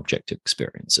experience to an objective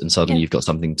experience. And suddenly you've got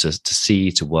something to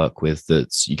see, to work with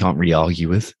that you can't really argue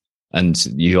with. And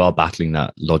you are battling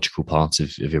that logical part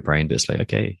of your brain. But it's like,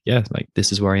 okay, yeah, like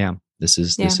this is where I am. This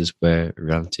is where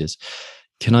reality is.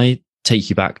 Can I take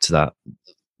you back to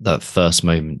that first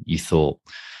moment you thought,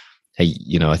 hey,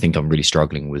 you know, I think I'm really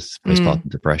struggling with postpartum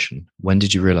depression. When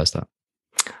did you realize that?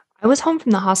 I was home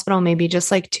from the hospital maybe just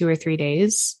like 2 or 3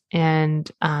 days. And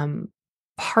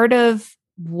part of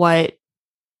what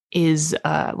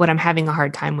I'm having a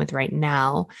hard time with right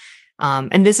now,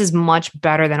 and this is much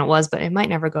better than it was, but it might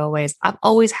never go away, is I've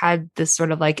always had this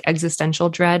sort of like existential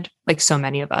dread, like so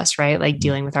many of us, right? Like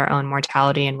dealing with our own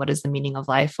mortality and what is the meaning of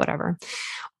life, whatever.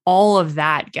 All of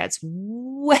that gets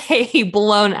way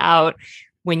blown out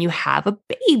when you have a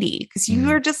baby, because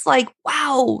you are just like,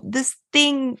 wow, this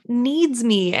thing needs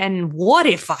me. And what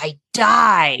if I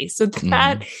die? So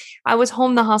that I was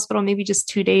home in the hospital maybe just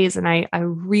 2 days. And I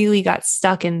really got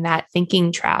stuck in that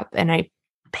thinking trap and I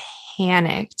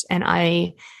panicked and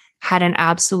I had an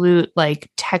absolute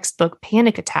like textbook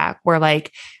panic attack where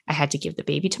like I had to give the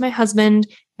baby to my husband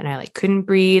and I like couldn't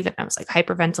breathe and I was like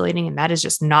hyperventilating. And that is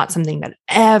just not something that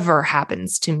ever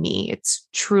happens to me. It's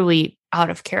truly out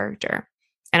of character.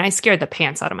 And I scared the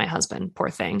pants out of my husband, poor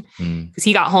thing, because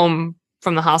he got home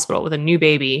from the hospital with a new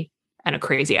baby and a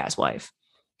crazy ass wife.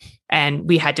 And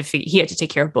he had to take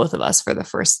care of both of us for the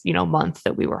first, month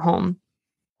that we were home.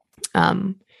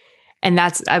 And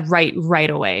that's right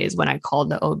away is when I called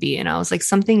the OB and I was like,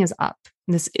 something is up.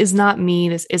 This is not me.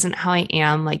 This isn't how I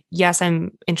am. Like, yes,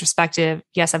 I'm introspective.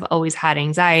 Yes, I've always had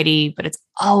anxiety, but it's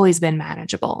always been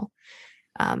manageable.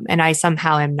 And I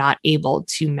somehow am not able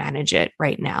to manage it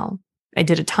right now. I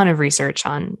did a ton of research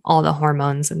on all the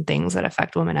hormones and things that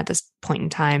affect women at this point in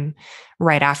time,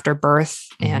 right after birth.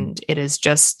 And it is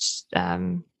just,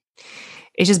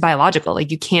 it's just biological. Like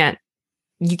you can't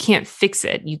fix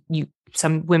it.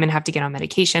 Some women have to get on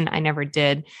medication. I never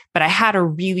did, but I had a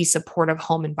really supportive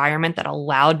home environment that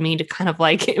allowed me to kind of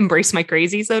like embrace my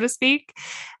crazy, so to speak.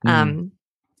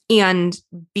 And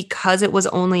because it was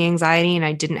only anxiety and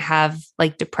I didn't have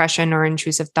like depression or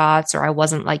intrusive thoughts, or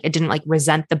I didn't like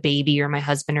resent the baby or my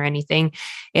husband or anything,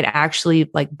 it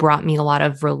actually like brought me a lot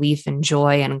of relief and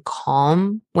joy and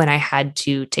calm when I had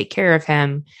to take care of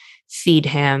him, feed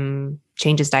him,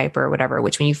 change his diaper or whatever,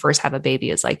 which when you first have a baby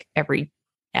is like every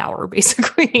hour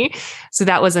basically. So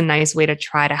that was a nice way to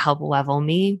try to help level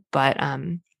me. But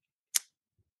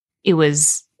it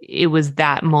was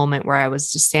that moment where I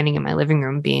was just standing in my living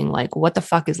room being like, what the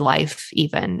fuck is life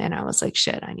even? And I was like,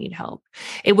 shit, I need help.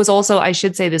 It was also, I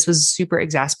should say this was super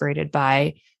exasperated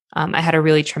by, I had a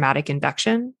really traumatic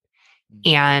induction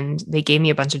and they gave me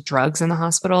a bunch of drugs in the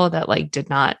hospital that like did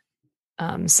not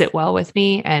sit well with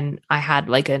me. And I had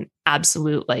like an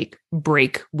absolute like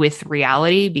break with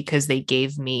reality because they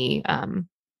gave me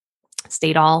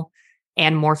Stadol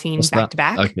and morphine back to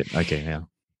back. Okay. Yeah.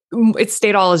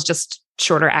 Stadol is just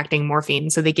shorter acting morphine.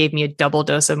 So they gave me a double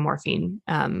dose of morphine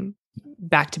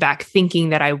back to back, thinking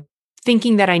that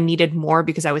I needed more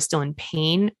because I was still in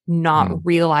pain, not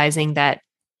realizing that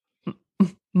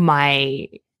my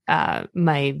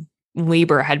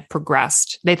labor had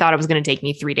progressed. They thought it was going to take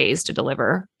me 3 days to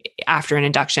deliver. After an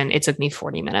induction, it took me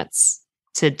 40 minutes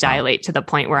to dilate to the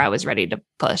point where I was ready to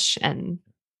push. And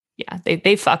yeah,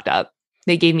 they fucked up.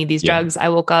 They gave me these drugs. I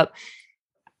woke up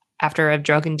after a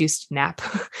drug-induced nap,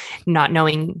 not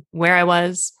knowing where I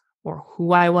was or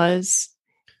who I was.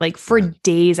 Like for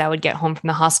days, I would get home from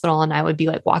the hospital and I would be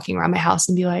like walking around my house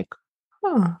and be like,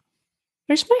 oh,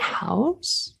 there's my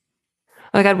house.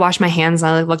 Like I'd wash my hands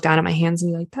and I like look down at my hands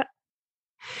and be like,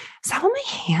 is that what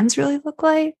my hands really look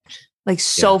like? Like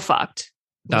so fucked.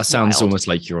 That sounds wild. almost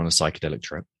like you're on a psychedelic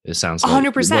trip. It sounds like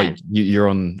 100%. like you're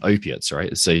on opiates,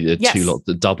 right? So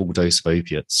the double dose of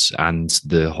opiates and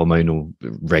the hormonal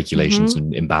regulations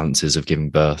and imbalances of giving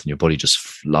birth, and your body just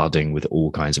flooding with all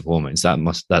kinds of hormones. That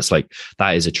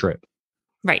is a trip.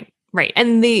 Right.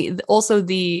 And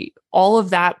all of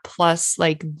that plus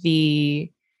like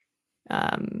the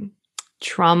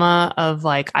trauma of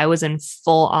like I was in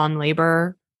full on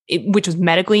labor, which was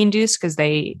medically induced because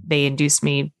they induced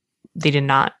me. They did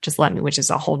not just let me, which is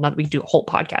we do a whole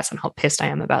podcast on how pissed I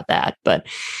am about that. But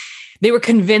they were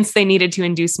convinced they needed to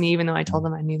induce me, even though I told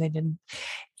them I knew they didn't.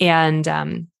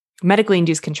 And medically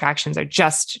induced contractions are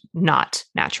just not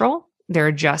natural.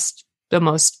 They're just the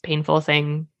most painful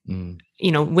thing.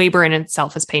 You know, labor in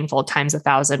itself is painful times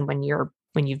 1,000 when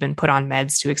you've been put on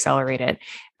meds to accelerate it.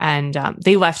 And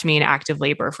they left me in active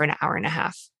labor for an hour and a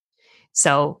half.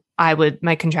 So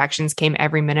my contractions came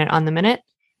every minute on the minute,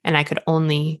 and I could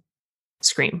only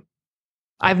scream.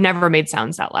 I've never made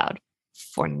sounds that loud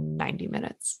for 90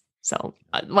 minutes. So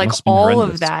like all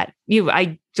horrendous. Of that,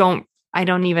 I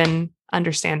don't even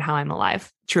understand how I'm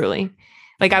alive, truly.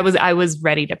 Like I was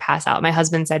ready to pass out. My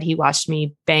husband said he watched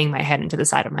me bang my head into the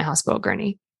side of my hospital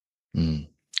gurney.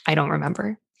 I don't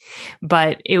remember,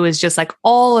 but it was just like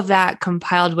all of that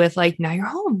compiled with like, now you're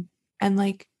home and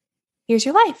like, here's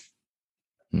your life.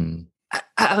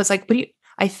 I was like,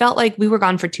 I felt like we were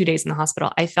gone for 2 days in the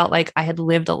hospital. I felt like I had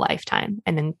lived a lifetime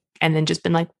and then just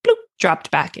been like, bloop,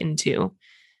 dropped back into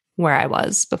where I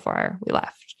was before we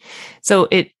left. So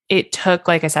it took,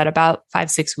 like I said, about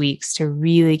 5-6 weeks to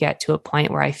really get to a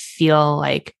point where I feel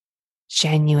like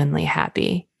genuinely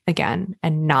happy again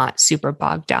and not super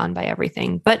bogged down by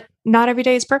everything. But not every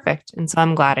day is perfect. And so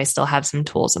I'm glad I still have some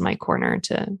tools in my corner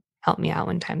to help me out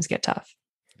when times get tough.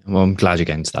 Well, I'm glad you're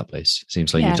getting to that place. It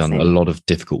seems like you've done a lot of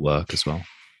difficult work as well.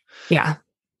 Yeah.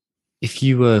 If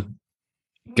you were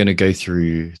going to go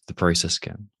through the process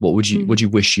again, what would you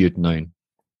wish you'd known?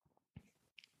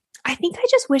 I think I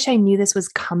just wish I knew this was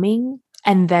coming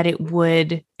and that it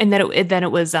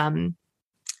was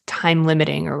time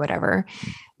limiting or whatever,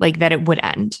 like that it would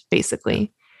end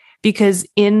basically. Because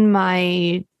in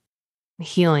my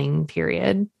healing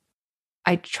period,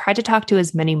 I tried to talk to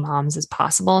as many moms as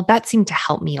possible. That seemed to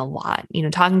help me a lot. You know,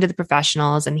 talking to the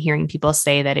professionals and hearing people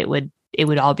say that it would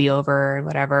all be over or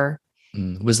whatever.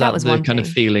 Was that the kind of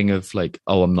feeling of like,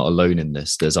 oh, I'm not alone in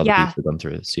this. There's other people who've gone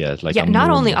through this. Yeah. Like, not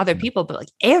only other people, but like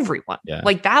everyone. Yeah.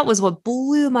 Like that was what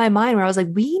blew my mind, where I was like,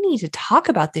 we need to talk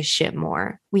about this shit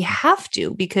more. We have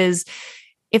to, because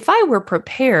if I were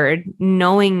prepared,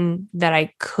 knowing that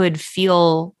I could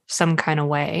feel some kind of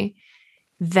way,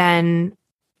 then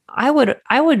I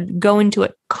would go into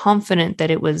it confident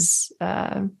that it was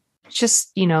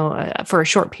just, for a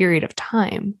short period of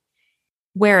time.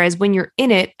 Whereas when you're in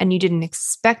it and you didn't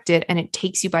expect it and it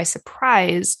takes you by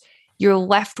surprise, you're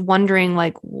left wondering,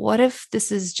 like, what if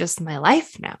this is just my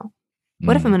life now?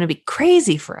 What if I'm going to be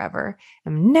crazy forever?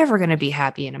 I'm never going to be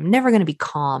happy and I'm never going to be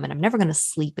calm and I'm never going to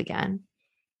sleep again.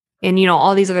 And,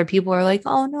 all these other people are like,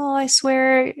 oh no, I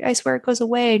swear it goes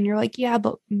away. And you're like, yeah,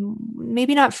 but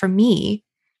maybe not for me.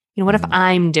 What if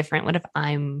I'm different? What if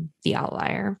I'm the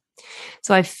outlier?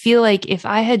 So I feel like if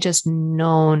I had just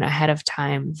known ahead of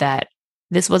time that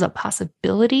this was a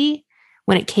possibility,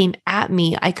 when it came at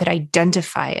me, I could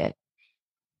identify it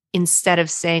instead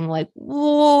of saying like,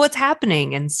 whoa, what's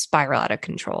happening, and spiral out of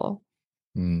control.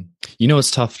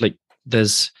 It's tough. Like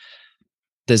there's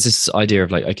this idea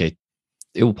of like, okay,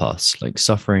 it will pass, like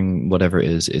suffering, whatever it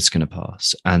is, it's going to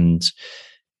pass. And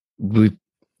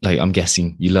I'm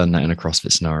guessing you learn that in a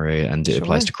CrossFit scenario, and it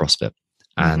applies to CrossFit.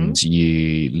 And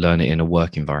you learn it in a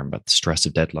work environment about the stress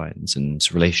of deadlines and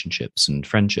relationships and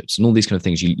friendships and all these kind of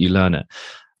things. You learn it,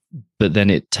 but then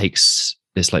it takes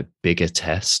this like bigger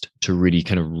test to really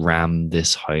kind of ram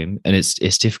this home. And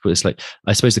it's difficult. It's like,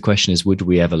 I suppose the question is, would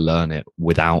we ever learn it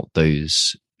without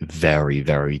those very,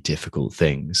 very difficult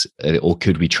things? Or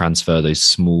could we transfer those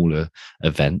smaller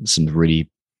events and really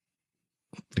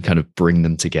kind of bring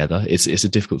them together. It's a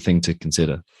difficult thing to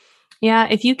consider. Yeah,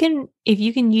 if you can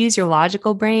use your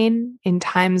logical brain in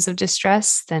times of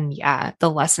distress, then yeah, the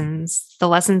lessons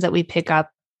that we pick up,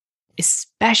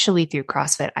 especially through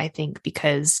CrossFit, I think,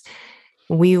 because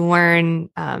we learn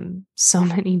so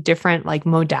many different like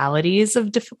modalities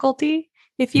of difficulty,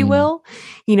 if you will.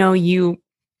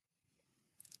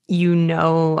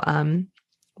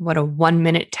 What a 1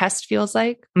 minute test feels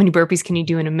like. How many burpees can you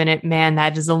do in a minute? Man,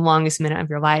 that is the longest minute of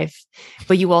your life.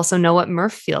 But you also know what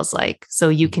Murph feels like. So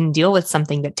you can deal with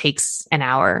something that takes an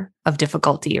hour of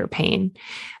difficulty or pain.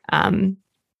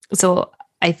 So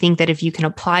I think that if you can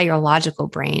apply your logical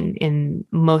brain in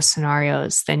most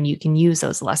scenarios, then you can use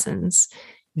those lessons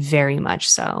very much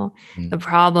so. The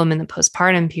problem in the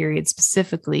postpartum period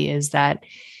specifically is that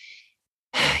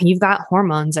you've got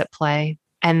hormones at play.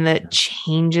 And that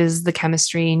changes the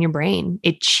chemistry in your brain.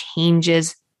 It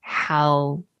changes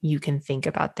how you can think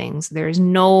about things. There's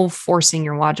no forcing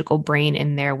your logical brain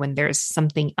in there when there's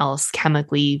something else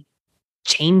chemically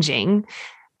changing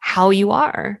how you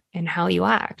are and how you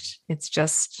act. It's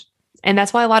just, and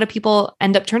that's why a lot of people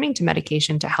end up turning to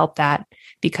medication to help that,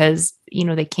 because,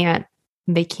 they can't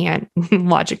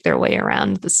logic their way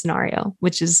around the scenario,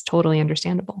 which is totally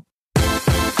understandable.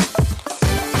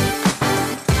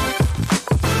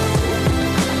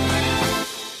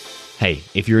 Hey,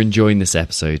 if you're enjoying this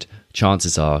episode,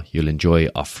 chances are you'll enjoy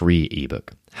our free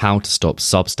ebook, How to Stop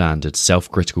Substandard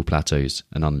Self-Critical Plateaus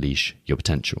and Unleash Your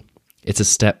Potential. It's a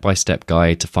step-by-step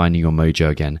guide to finding your mojo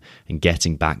again and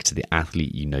getting back to the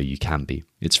athlete you know you can be.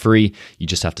 It's free. You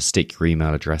just have to stick your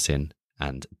email address in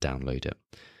and download it.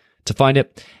 To find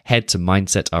it, head to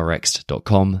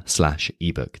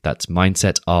mindsetrx.com/ebook. That's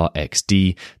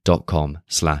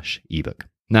mindsetrxd.com/ebook.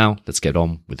 Now, let's get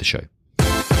on with the show.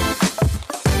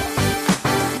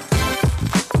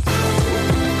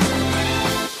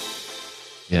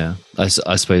 Yeah, I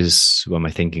suppose where my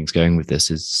thinking's going with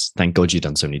this is thank God you've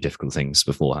done so many difficult things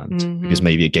beforehand, because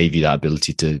maybe it gave you that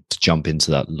ability to jump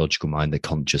into that logical mind, the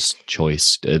conscious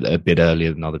choice a bit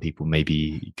earlier than other people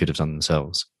maybe could have done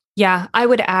themselves. Yeah, I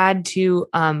would add to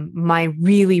my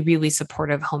really, really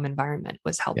supportive home environment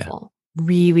was helpful. Yeah.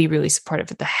 Really, really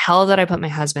supportive. The hell that I put my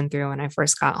husband through when I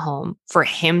first got home, for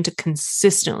him to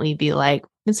consistently be like,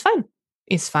 it's fine.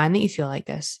 It's fine that you feel like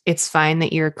this. It's fine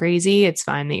that you're crazy. It's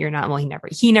fine that you're not. Well,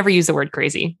 he never used the word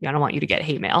crazy. I don't want you to get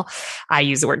hate mail. I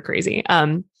use the word crazy.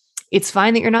 It's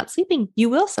fine that you're not sleeping. You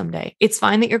will someday. It's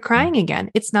fine that you're crying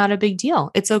again. It's not a big deal.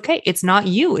 It's okay. It's not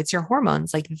you. It's your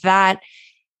hormones. Like that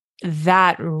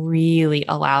really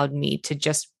allowed me to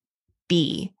just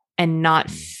be and not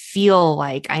feel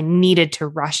like I needed to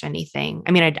rush anything.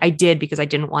 I mean, I did, because I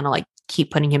didn't want to like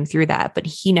keep putting him through that, but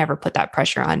he never put that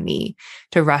pressure on me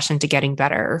to rush into getting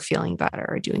better or feeling better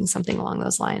or doing something along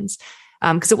those lines.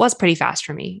 Because it was pretty fast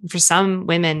for me. For some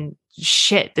women,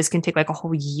 this can take like a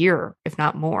whole year, if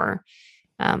not more.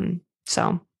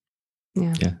 So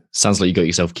yeah. Sounds like you got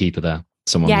yourself keeper there.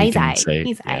 Someone he's can right. say,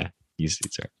 he's right. He's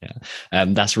right. Yeah.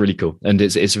 That's really cool. And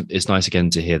it's nice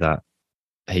again to hear that.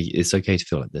 Hey, it's okay to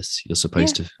feel like this. You're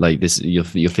supposed to like this. You're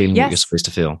feeling what you're supposed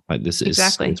to feel. Like this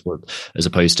exactly. is what, as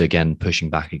opposed to again pushing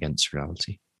back against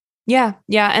reality. Yeah.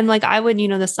 And like I would,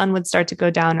 the sun would start to go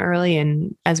down early,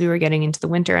 and as we were getting into the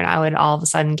winter, and I would all of a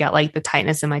sudden get like the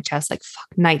tightness in my chest, like fuck,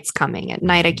 night's coming. At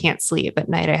night I can't sleep. At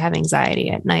night I have anxiety.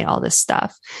 At night all this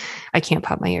stuff. I can't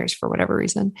pop my ears for whatever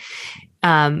reason.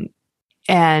 And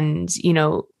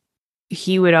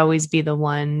he would always be the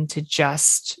one to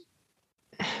just,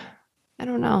 I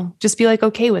don't know, just be like,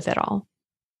 okay with it all.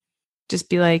 Just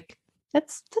be like,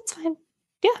 that's fine.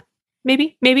 Yeah.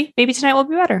 Maybe tonight will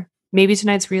be better. Maybe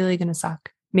tonight's really going to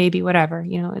suck. Maybe whatever,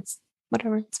 it's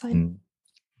whatever. It's fine.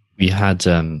 We had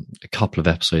a couple of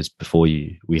episodes before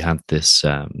you. We had this,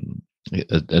 Dr.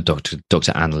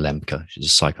 Anna Lembke, she's a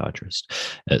psychiatrist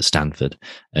at Stanford,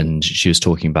 and she was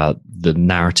talking about the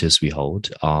narratives we hold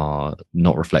are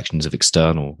not reflections of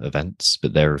external events,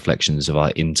 but they're reflections of our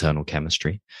internal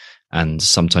chemistry. And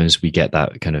sometimes we get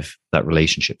that kind of that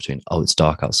relationship between, oh, it's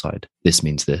dark outside. This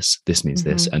means this means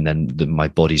this. And then my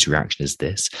body's reaction is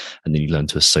this. And then you learn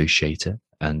to associate it.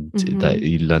 And that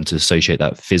you learn to associate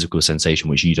that physical sensation,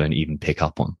 which you don't even pick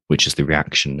up on, which is the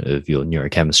reaction of your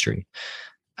neurochemistry.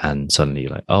 And suddenly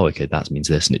you're like, oh, okay, that means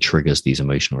this. And it triggers these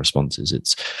emotional responses.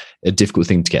 It's a difficult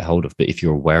thing to get hold of. But if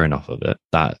you're aware enough of it,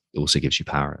 that also gives you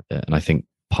power of it. And I think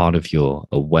part of your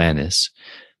awareness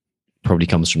probably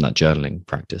comes from that journaling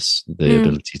practice, the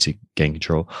ability to gain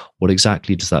control. What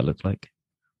exactly does that look like?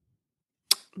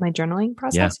 My journaling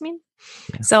process, you mean?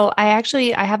 Yeah. So I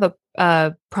have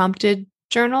a prompted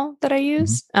journal that I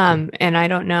use. And I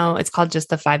don't know, it's called just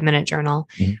the 5-minute journal.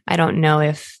 I don't know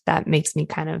if that makes me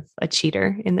kind of a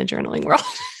cheater in the journaling world.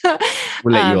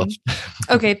 We'll let you off.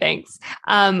 Okay, thanks.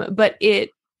 But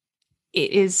it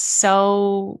is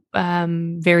so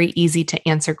very easy to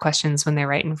answer questions when they're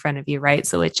right in front of you, right?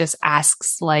 So it just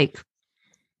asks like,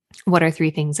 what are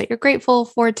 3 things that you're grateful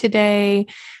for today?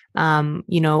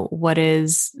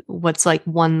 What's like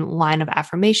one line of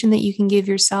affirmation that you can give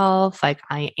yourself? Like,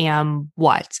 I am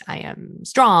what? I am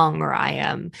strong, or I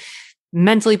am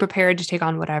mentally prepared to take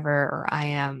on whatever, or I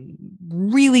am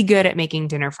really good at making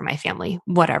dinner for my family,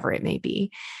 whatever it may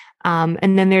be.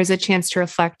 And then there's a chance to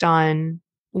reflect on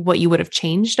what you would have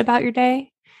changed about your day.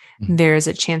 There's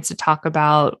a chance to talk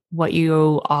about what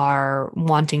you are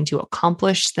wanting to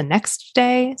accomplish the next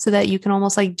day, so that you can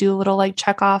almost like do a little like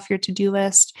check off your to-do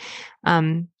list.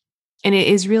 And it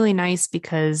is really nice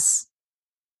because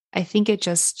I think it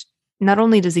just, not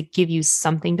only does it give you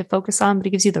something to focus on, but it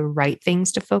gives you the right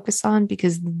things to focus on,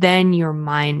 because then your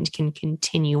mind can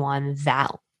continue on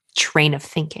that train of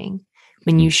thinking.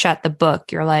 When you shut the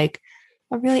book, you're like,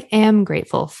 I really am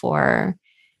grateful for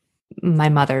my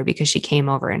mother because she came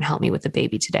over and helped me with the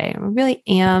baby today. I really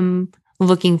am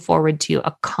looking forward to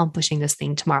accomplishing this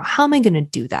thing tomorrow. How am I going to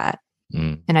do that?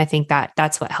 And I think that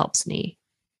that's what helps me.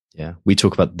 Yeah. We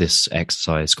talk about this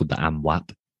exercise called the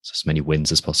AMWAP. So as many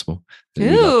wins as possible.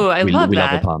 Ooh, I love that. We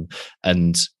love a pun.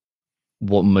 And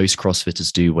what most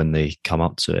CrossFitters do when they come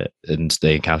up to it and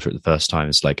they encounter it the first time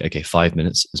is like, okay, 5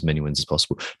 minutes, as many wins as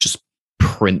possible. Just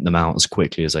print them out as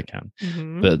quickly as I can.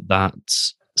 But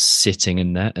that's sitting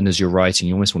in there, and as you're writing,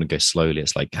 you almost want to go slowly.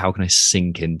 It's like, how can I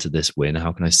sink into this win?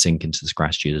 How can I sink into this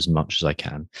gratitude as much as I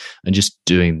can? And just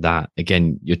doing that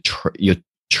again, you're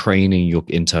training your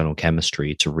internal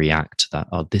chemistry to react to that.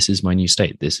 Oh, this is my new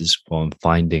state. This is what I'm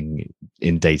finding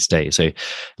in day to day. So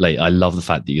like, I love the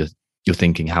fact that you're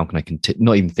thinking, how can I continue?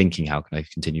 Not even thinking, how can I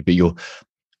continue? But you're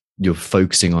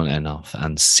focusing on it enough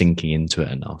and sinking into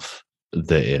it enough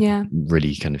that it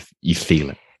really kind of, you feel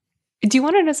it. Do you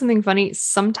want to know something funny?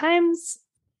 Sometimes,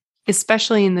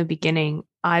 especially in the beginning,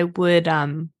 I'd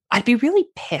be really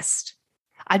pissed.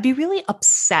 I'd be really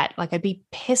upset. Like, I'd be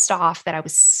pissed off that I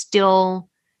was still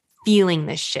feeling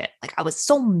this shit. Like, I was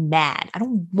so mad. I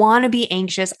don't want to be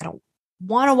anxious. I don't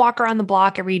want to walk around the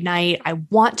block every night. I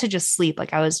want to just sleep.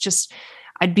 Like,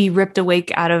 I'd be ripped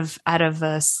awake out of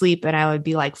sleep, and I would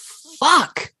be like,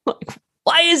 fuck, like,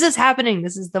 why is this happening?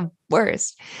 This is the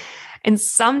worst. And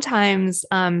sometimes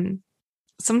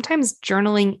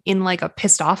journaling in like a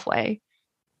pissed off way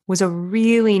was a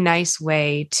really nice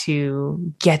way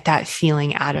to get that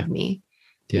feeling out of me,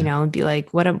 and be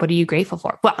like, what are you grateful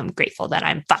for? Well, I'm grateful that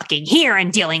I'm fucking here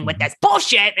and dealing with this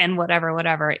bullshit and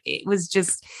whatever. It was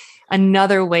just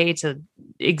another way to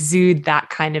exude that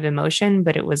kind of emotion,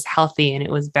 but it was healthy and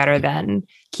it was better than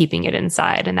keeping it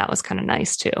inside. And that was kind of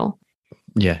nice too.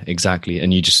 Yeah, exactly.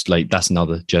 And you just like, that's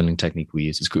another journaling technique we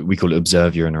use. We call it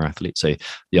observe your inner athlete. So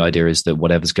the idea is that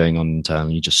whatever's going on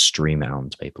internally, you just stream it out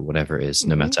onto paper, whatever it is,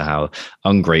 no matter how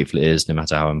ungrateful it is, no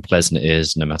matter how unpleasant it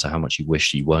is, no matter how much you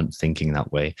wish you weren't thinking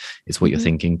that way. It's what you're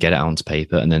thinking, get it out onto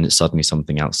paper. And then it's suddenly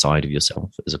something outside of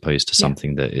yourself, as opposed to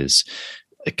something that is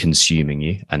consuming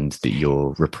you and that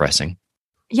you're repressing.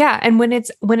 Yeah. And when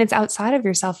it's outside of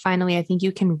yourself, finally, I think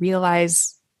you can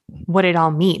realize what it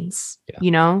all means.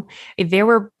 If there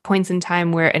were points in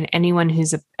time where, and anyone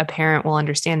who's a parent will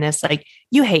understand this, like,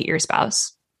 you hate your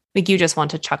spouse, like, you just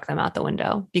want to chuck them out the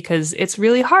window because it's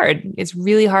really hard. It's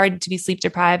really hard to be sleep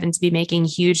deprived and to be making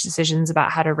huge decisions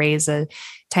about how to raise a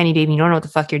tiny baby. You don't know what the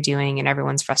fuck you're doing, and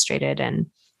everyone's frustrated. And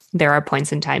there are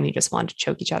points in time you just want to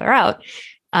choke each other out.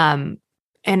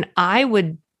 And I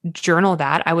would journal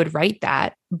that, I would write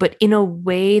that, but in a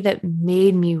way that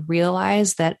made me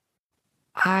realize that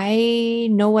I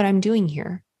know what I'm doing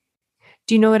here.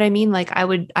 Do you know what I mean? Like, I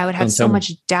would have so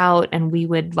much doubt, and we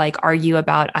would like argue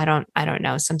about, I don't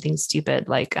know, something stupid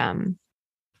like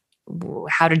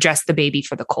how to dress the baby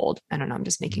for the cold. I don't know. I'm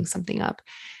just making something up.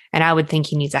 And I would think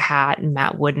he needs a hat and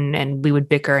Matt wouldn't, and we would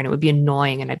bicker and it would be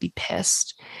annoying and I'd be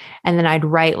pissed. And then I'd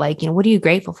write like, what are you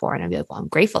grateful for? And I'd be like, well, I'm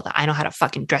grateful that I know how to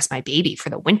fucking dress my baby for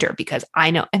the winter because I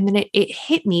know. And then it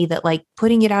hit me that like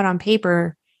putting it out on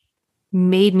paper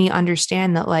made me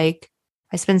understand that like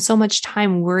I spend so much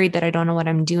time worried that I don't know what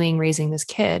I'm doing raising this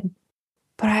kid,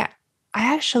 but I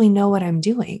actually know what I'm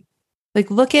doing.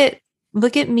 Like, look at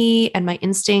me and my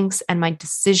instincts and my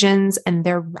decisions, and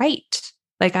they're right.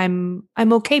 Like, I'm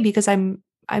okay because I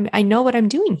know what I'm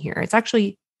doing here. It's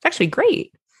actually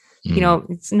great.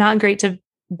 It's not great to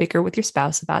bicker with your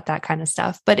spouse about that kind of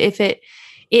stuff, but if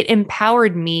it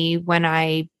empowered me when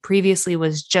I previously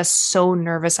was just so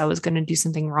nervous I was going to do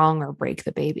something wrong or break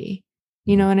the baby.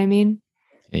 You know what I mean?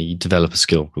 Yeah, you develop a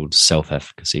skill called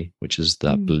self-efficacy, which is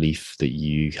that Mm. belief that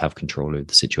you have control over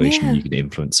the situation, Yeah. you can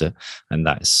influence it, and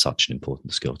that is such an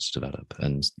important skill to develop.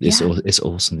 And it's Yeah. it's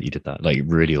awesome that you did that, like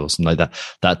really awesome. Like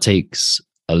that takes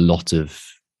a lot of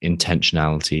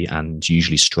intentionality and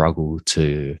usually struggle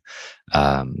to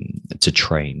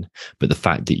train. But the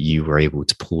fact that you were able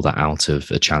to pull that out of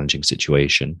a challenging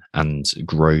situation and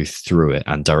grow through it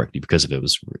and directly because of it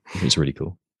was really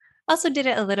cool. Also did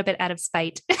it a little bit out of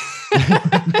spite.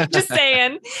 Just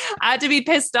saying. I had to be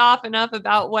pissed off enough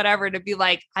about whatever to be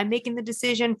like, I'm making the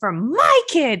decision for my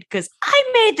kid because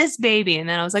I made this baby. And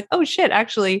then I was like, oh shit,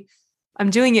 actually, I'm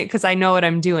doing it because I know what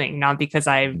I'm doing, not because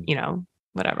I,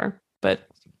 whatever. But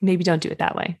maybe don't do it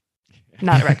that way.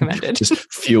 Not recommended.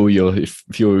 Just fuel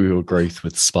your growth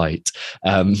with spite.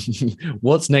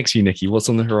 What's next for you, Nikki? What's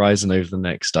on the horizon over the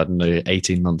next,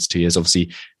 18 months, 2 years?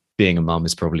 Obviously, being a mum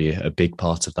is probably a big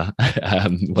part of that.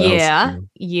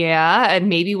 Yeah. And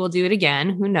maybe we'll do it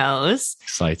again. Who knows?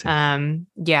 Exciting.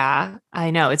 Yeah, I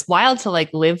know. It's wild to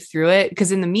like live through it.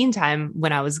 Because in the meantime,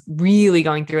 when I was really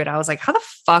going through it, I was like, how the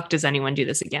fuck does anyone do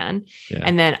this again? Yeah.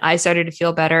 And then I started to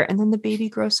feel better. And then the baby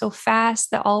grows so fast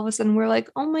that all of a sudden we're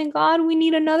like, oh my God, we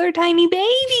need another tiny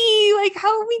baby. Like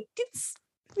how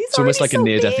It's almost like a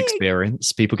near-death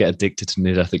experience. People get addicted to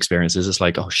near-death experiences. It's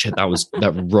like, oh shit,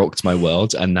 that rocked my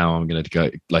world, and now I'm going to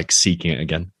go like seeking it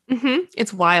again. Mm-hmm.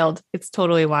 It's wild. It's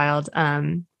totally wild.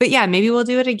 But yeah, maybe we'll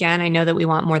do it again. I know that we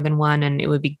want more than one, and it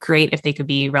would be great if they could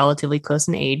be relatively close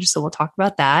in age. So we'll talk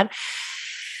about that.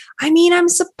 I mean, I'm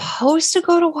supposed to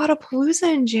go to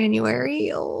Wodapalooza in January.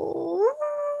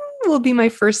 Will be my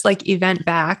first like event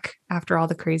back after all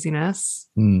the craziness.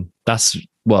 That's,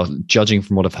 well, judging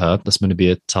from what I've heard, that's going to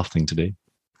be a tough thing to do.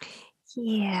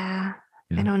 Yeah.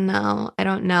 I don't know.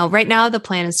 Right now, the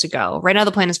plan is to go. Right now,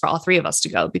 the plan is for all three of us to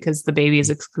go because the baby is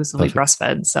exclusively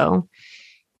breastfed. So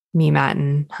me, Matt,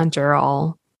 and Hunter are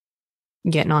all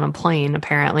getting on a plane,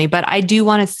 apparently. But I do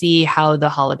want to see how the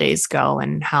holidays go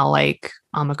and how like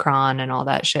Omicron and all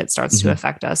that shit starts to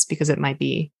affect us, because it might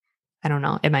be, I don't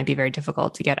know, it might be very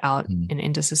difficult to get out and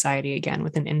into society again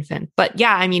with an infant. But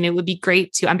yeah, I mean, it would be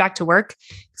great I'm back to work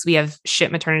because we have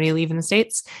shit maternity leave in the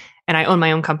States. And I own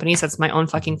my own company, so it's my own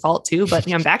fucking fault too.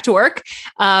 But I'm back to work.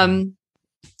 And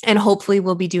hopefully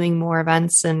we'll be doing more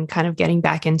events and kind of getting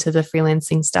back into the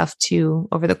freelancing stuff too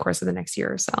over the course of the next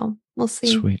year or so. We'll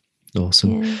see. Sweet.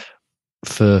 Awesome. Yeah.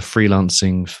 For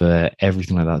freelancing, for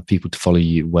everything like that, people to follow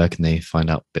you, where can they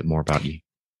find out a bit more about you?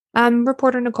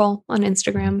 Reporter Nicole on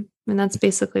Instagram. And that's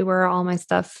basically where all my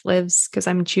stuff lives because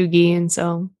I'm chuggy. And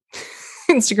so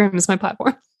Instagram is my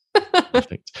platform.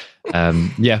 Perfect.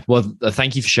 Well,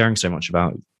 thank you for sharing so much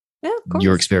about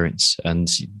your experience and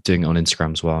doing it on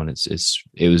Instagram as well. And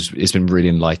it's been really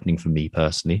enlightening for me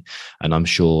personally. And I'm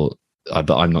sure,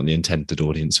 but I'm not the intended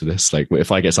audience for this. Like,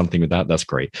 if I get something with that, that's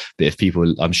great. But if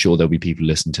people, I'm sure there'll be people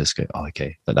listening to this go, oh,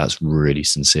 okay, that's really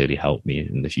sincerely helped me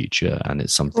in the future. And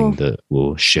it's something that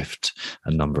will shift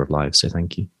a number of lives. So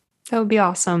thank you. That would be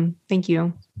awesome. Thank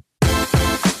you.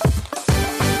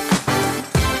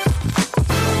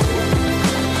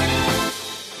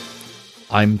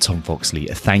 I'm Tom Foxley.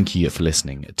 Thank you for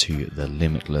listening to the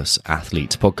Limitless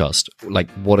Athlete podcast. Like,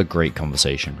 what a great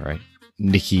conversation, right?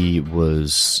 Nikki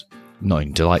was not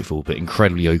only delightful, but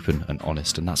incredibly open and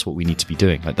honest. And that's what we need to be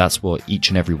doing. Like, that's what each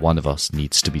and every one of us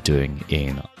needs to be doing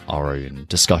in our own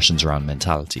discussions around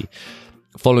mentality.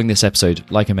 Following this episode,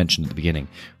 like I mentioned at the beginning,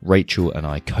 Coach Rachel and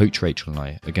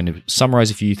I are going to summarize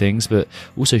a few things, but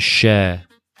also share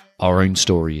our own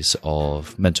stories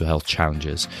of mental health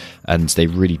challenges. And they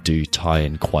really do tie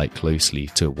in quite closely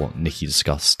to what Nikki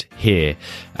discussed here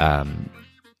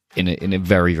in a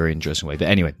very, very interesting way. But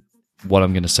anyway, what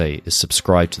I'm going to say is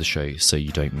subscribe to the show so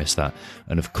you don't miss that.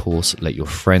 And of course, let your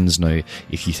friends know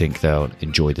if you think they'll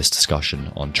enjoy this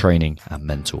discussion on training and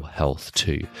mental health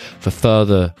too. For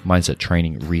further mindset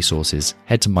training resources,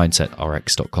 head to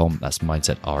mindsetrx.com. That's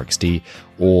mindsetrxd,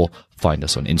 or find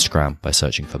us on Instagram by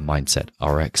searching for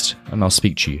mindsetrx. And I'll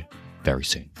speak to you very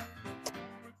soon.